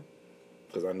around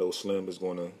because I know Slim is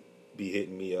going to be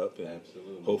hitting me up, and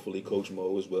Absolutely. hopefully Coach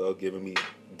Mo as well, giving me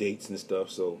dates and stuff.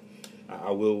 So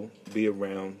I will be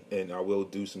around, and I will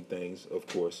do some things, of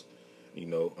course,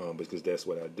 because that's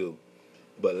what I do.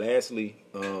 But lastly,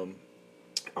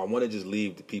 I want to just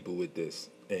leave the people with this,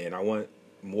 and I want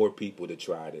more people to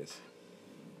try this.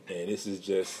 And this is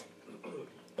just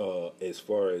as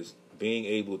far as being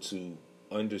able to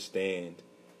understand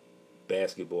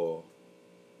basketball,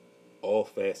 all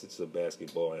facets of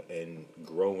basketball, and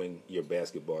growing your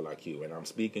basketball IQ. And I'm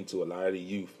speaking to a lot of the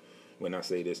youth when I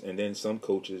say this, and then some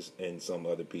coaches and some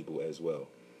other people as well.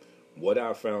 What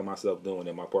I found myself doing,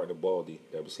 and my partner Baldy,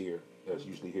 that's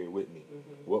usually here with me,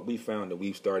 what we found that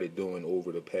we've started doing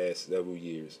over the past several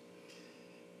years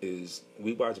is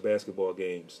we watch basketball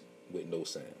games with no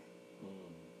sound.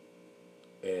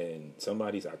 And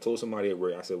I told somebody at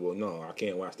work, I said, well, no, I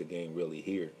can't watch the game really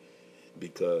here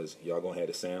because y'all going to have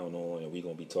the sound on and we're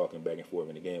going to be talking back and forth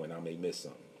in the game and I may miss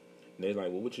something. And they're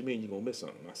like, well, what you mean you're going to miss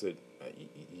something? I said,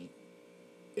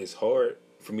 it's hard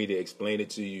for me to explain it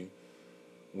to you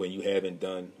when you haven't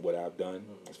done what I've done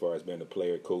as far as being a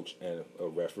player, coach, and a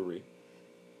referee.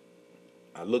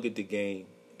 I look at the game,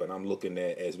 but I'm looking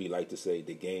at, as we like to say,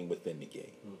 the game within the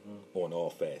game on all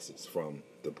facets, from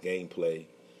the gameplay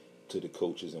to the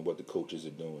coaches and what the coaches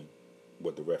are doing,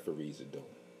 what the referees are doing,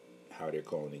 how they're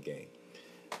calling the game.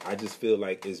 I just feel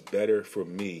like it's better for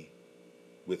me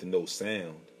with no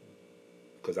sound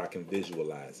because I can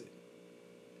visualize it.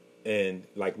 And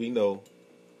like we know,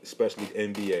 especially the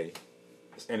NBA,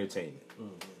 it's entertainment.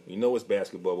 We know it's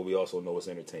basketball, but we also know it's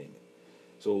entertainment.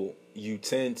 So you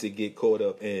tend to get caught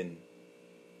up in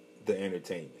the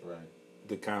entertainment. Right.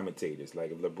 The commentators.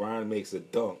 Like if LeBron makes a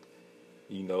dunk,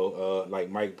 like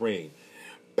Mike Breen,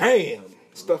 bam!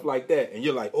 Stuff like that. And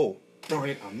you're like, oh, darn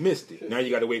it, I missed it. Now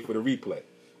you got to wait for the replay.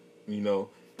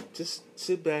 Just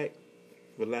sit back,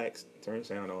 relax, turn the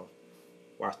sound off,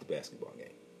 watch the basketball game.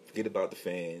 Forget about the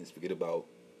fans. Forget about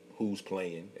who's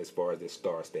playing as far as their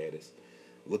star status.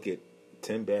 Look at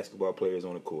 10 basketball players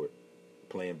on the court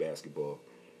playing basketball,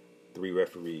 3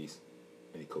 referees,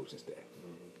 and the coaching staff.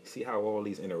 See how all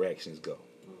these interactions go.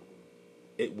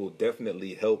 It will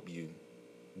definitely help you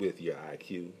with your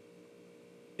IQ.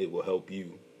 It will help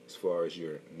you as far as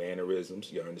your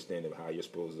mannerisms, your understanding of how you're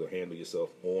supposed to handle yourself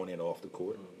on and off the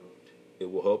court.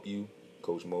 It will help you,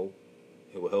 Coach Mo.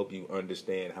 It will help you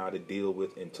understand how to deal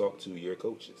with and talk to your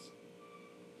coaches.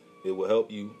 It will help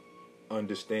you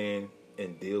understand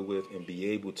and deal with and be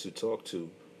able to talk to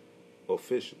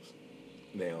officials.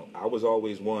 Now, I was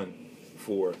always one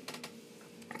for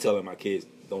telling my kids,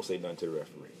 don't say nothing to the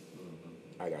referee.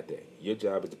 I got that. Your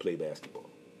job is to play basketball.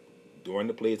 During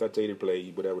the plays I tell you to play,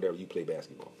 whatever, you play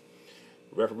basketball.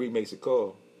 Referee makes a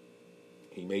call.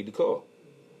 He made the call.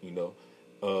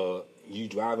 You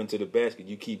driving to the basket,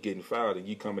 you keep getting fouled, and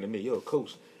you coming to me, yo,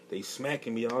 coach, they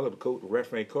smacking me all up. Coach, the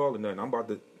ref ain't calling nothing. I'm about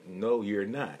to, no, you're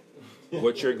not.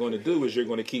 What you're going to do is you're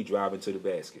going to keep driving to the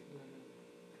basket.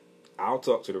 I'll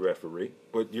talk to the referee,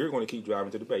 but you're going to keep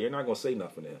driving to the basket. You're not going to say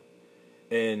nothing to him.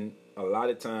 And a lot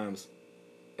of times,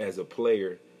 as a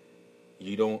player,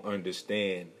 you don't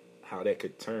understand how that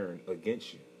could turn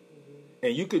against you.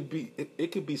 And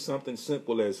it could be something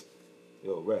simple as,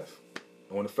 yo, ref,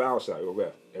 on the foul shot, yo,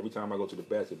 ref, every time I go to the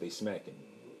basket, they smacking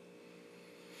me.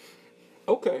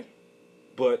 Okay.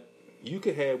 But you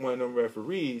could have one of them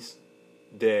referees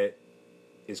that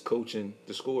is coaching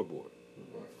the scoreboard.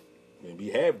 And we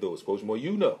have those, Coach Moore,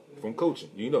 from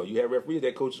coaching. You have referees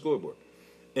that coach the scoreboard.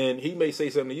 And he may say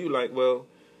something to you like, well,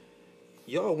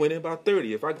 y'all winning by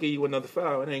 30. If I give you another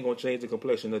foul, it ain't going to change the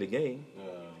complexion of the game.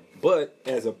 But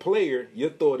as a player,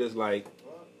 your thought is like,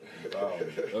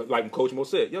 like Coach Mo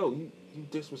said, yo, you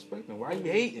disrespecting. Why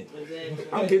you hating? Exactly.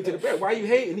 I'm getting to the back. Why you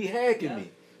hating? He hacking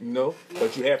me.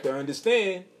 But you have to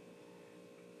understand.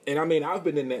 And I mean, I've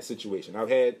been in that situation. I've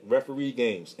had referee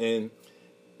games. And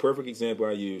perfect example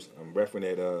I use, I'm refereeing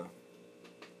at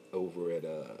over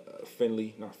at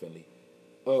Finley, not Finley,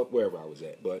 wherever I was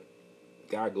at. But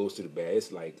guy goes to the bag.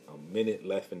 It's like a minute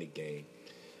left in the game.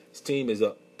 His team is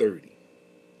up 30.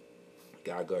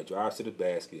 Guy drives to the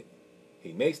basket.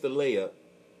 He makes the layup,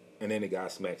 and then the guy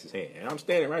smacks his hand. And I'm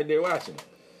standing right there watching him.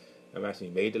 I'm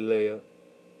actually made the layup.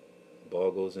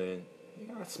 Ball goes in.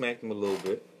 I smacked him a little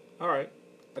bit. All right.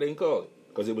 I didn't call it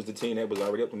because it was the team that was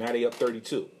already up. Now they up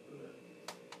 32.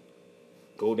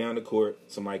 Go down the court.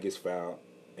 Somebody gets fouled.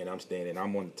 And I'm standing.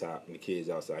 I'm on the top. And the kid's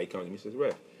outside. He comes to me and says,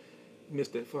 "Ref, you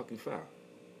missed that fucking foul.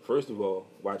 First of all,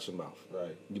 watch your mouth.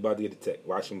 Right. You about to get the tech.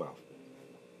 Watch your mouth."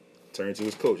 Turn to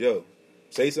his coach. "Yo,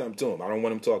 say something to him. I don't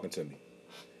want him talking to me."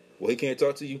 "Well, he can't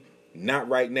talk to you?" "Not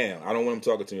right now. I don't want him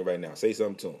talking to me right now. Say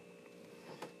something to him."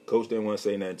 Coach didn't want to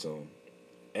say nothing to him.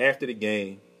 After the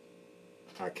game,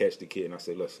 I catch the kid and I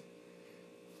say, "Listen,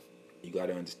 you got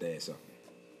to understand something."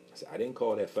 I said, "I didn't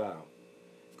call that foul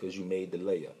because you made the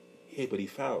layup." "Yeah, but he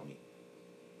fouled me."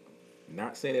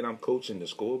 Not saying that I'm coaching the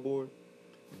scoreboard,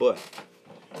 but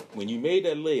when you made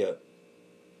that layup,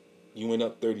 you went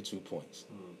up 32 points.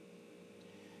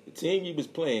 The team you was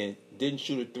playing didn't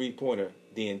shoot a three-pointer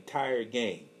the entire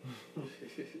game.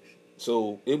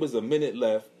 So it was a minute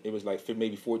left. It was like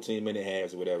maybe 14-minute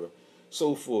halves or whatever.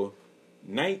 So for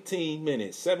 19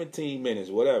 minutes, 17 minutes,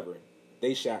 whatever,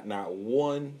 they shot not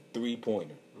one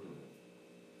three-pointer.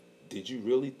 Did you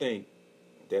really think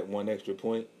that one extra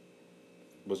point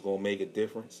was going to make a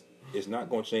difference? It's not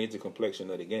going to change the complexion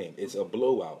of the game. It's a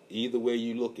blowout, either way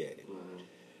you look at it.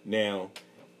 Now,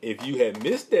 if you had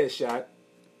missed that shot,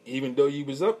 even though you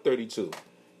was up 32,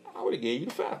 I would have gave you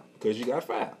the foul because you got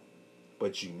fouled.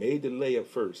 But you made the layup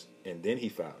first, and then he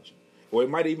fouled you. Or it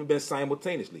might have even been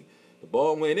simultaneously. The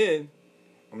ball went in,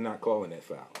 I'm not calling that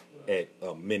foul at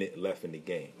a minute left in the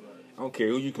game. I don't care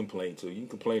who you complain to. You can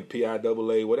complain to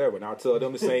PIAA, whatever, and I'll tell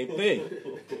them the same thing.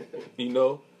 You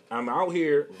know, I'm out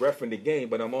here reffing the game,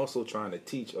 but I'm also trying to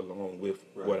teach along with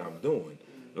what I'm doing.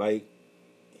 Like,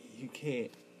 I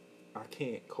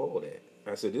can't call that.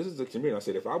 I said, this is the community. I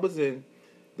said, if I was in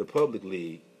the public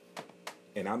league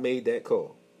and I made that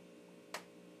call,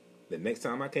 the next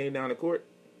time I came down the court,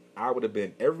 I would have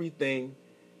been everything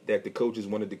that the coaches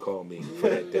wanted to call me for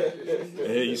that day.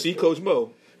 And you see Coach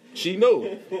Mo, she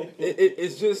knows.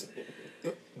 It's just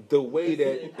the way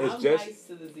that it's I'm just. nice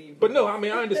to the zebra. But no, I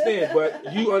mean, I understand.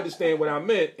 But you understand what I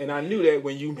meant, and I knew that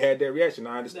when you had that reaction.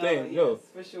 I understand. No, yes,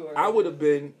 for sure. I would have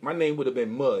been. My name would have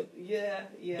been Mud. Yeah.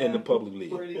 In the public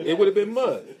league, Pretty it would have been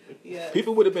Mud. Yeah.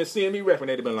 People would have been seeing me ref, and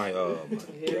they'd have been like, "Oh my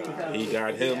Here God, he he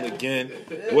got him Yeah. again.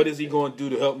 What is he going to do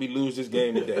to help me lose this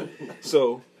game today?"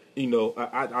 So, you know,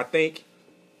 I think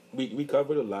we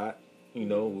covered a lot. You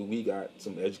know, we got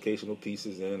some educational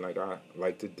pieces in, like I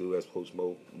like to do, as Coach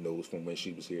Mo knows from when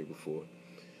she was here before.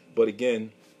 But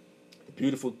again, the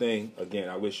beautiful thing, again,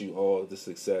 I wish you all the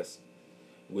success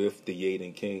with the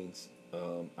Yaden Kings.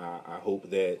 I hope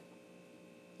that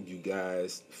you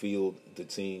guys feel the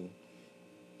team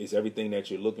is everything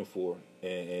that you're looking for,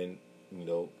 and you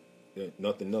know,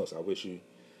 nothing else. I wish you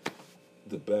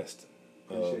the best.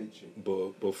 Appreciate you.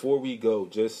 But before we go,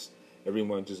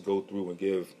 everyone just go through and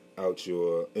give out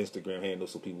your Instagram handle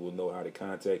so people will know how to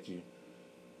contact you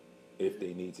if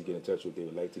they need to get in touch with you, if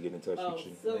they would like to get in touch with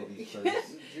you. So Ladies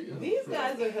first. these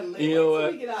guys are hilarious. You know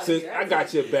Let me get out what? of Since here. I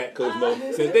got your back, Coach Mo,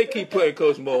 since they keep putting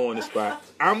Coach Mo on the spot,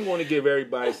 I'm going to give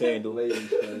everybody's handle Ladies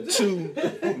first. to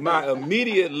my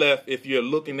immediate left. If you're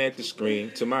looking at the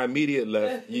screen, to my immediate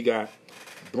left, you got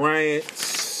Bryant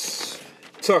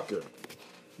Tucker,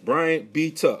 Bryant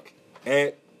B. Tuck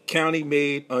at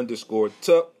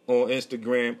CountyMade_Tuck on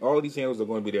Instagram. All of these handles are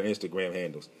going to be their Instagram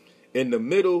handles. In the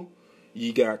middle,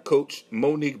 you got Coach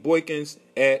Monique Boykins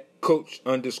at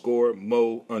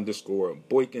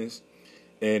Coach_Mo_Boykins,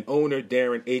 and owner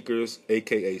Darren Akers,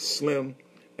 aka Slim,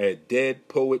 at Dead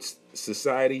Poets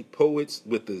Society, Poets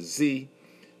with a Z.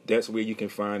 That's where you can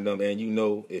find them. And you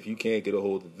know, if you can't get a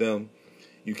hold of them,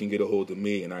 you can get a hold of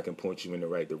me, and I can point you in the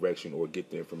right direction or get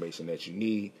the information that you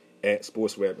need at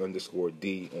SportsRap_D on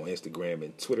Instagram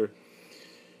and Twitter.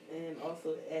 And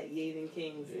also at Yaden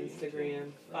Kings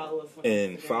Instagram. Follow us on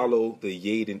And Instagram. follow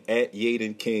the at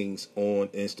Yaden Kings on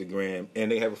Instagram.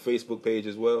 And they have a Facebook page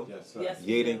as well. Yes, sir. Yes.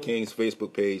 Yaden Kings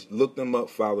Facebook page. Look them up,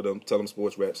 follow them, tell them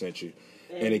Sports Rap sent you.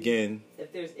 And again,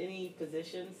 if there's any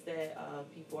positions that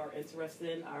people are interested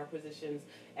in, our positions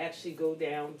actually go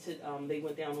down to, they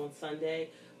went down on Sunday.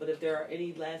 But if there are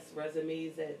any last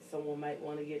resumes that someone might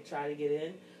want to try to get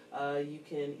in, you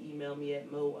can email me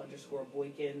at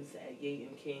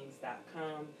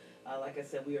mo_boykins@YadenKings.com. Like I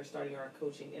said, we are starting our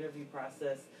coaching interview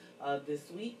process this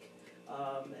week.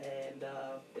 And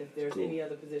if there's Cool. any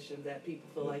other positions that people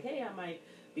feel like, hey, I might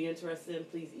be interested in,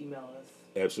 please email us.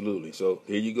 absolutely. So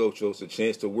here you go, Joe. It's a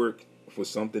chance to work for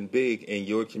something big in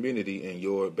your community, in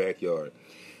your backyard.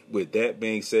 With that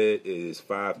being said, it is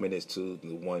 5 minutes to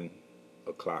the 1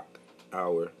 o'clock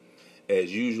hour.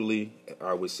 As usually,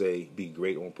 I would say be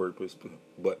great on purpose,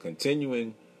 but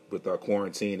continuing with our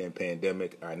quarantine and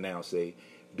pandemic, I now say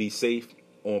Be safe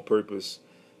on purpose.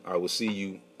 I will see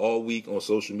you all week on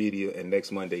social media and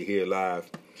next Monday here live.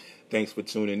 Thanks for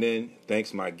tuning in.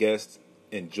 Thanks, my guests.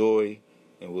 Enjoy,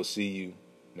 and we'll see you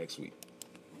next week.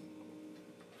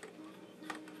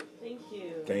 Thank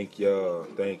you. Thank y'all.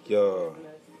 Thank y'all.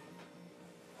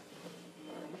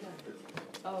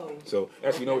 Oh. So,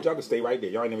 actually, you know what? Y'all can stay right there.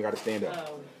 Y'all ain't even got to stand up.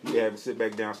 Oh. You can have it sit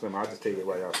back down, Slim. I'll just take it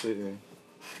while y'all sitting.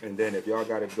 And then if y'all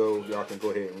got to go, y'all can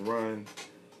go ahead and run.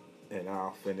 And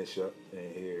I'll finish up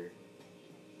in here.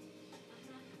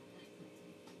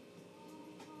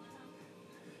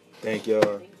 Thank y'all.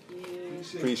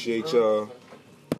 Thank you. Appreciate y'all.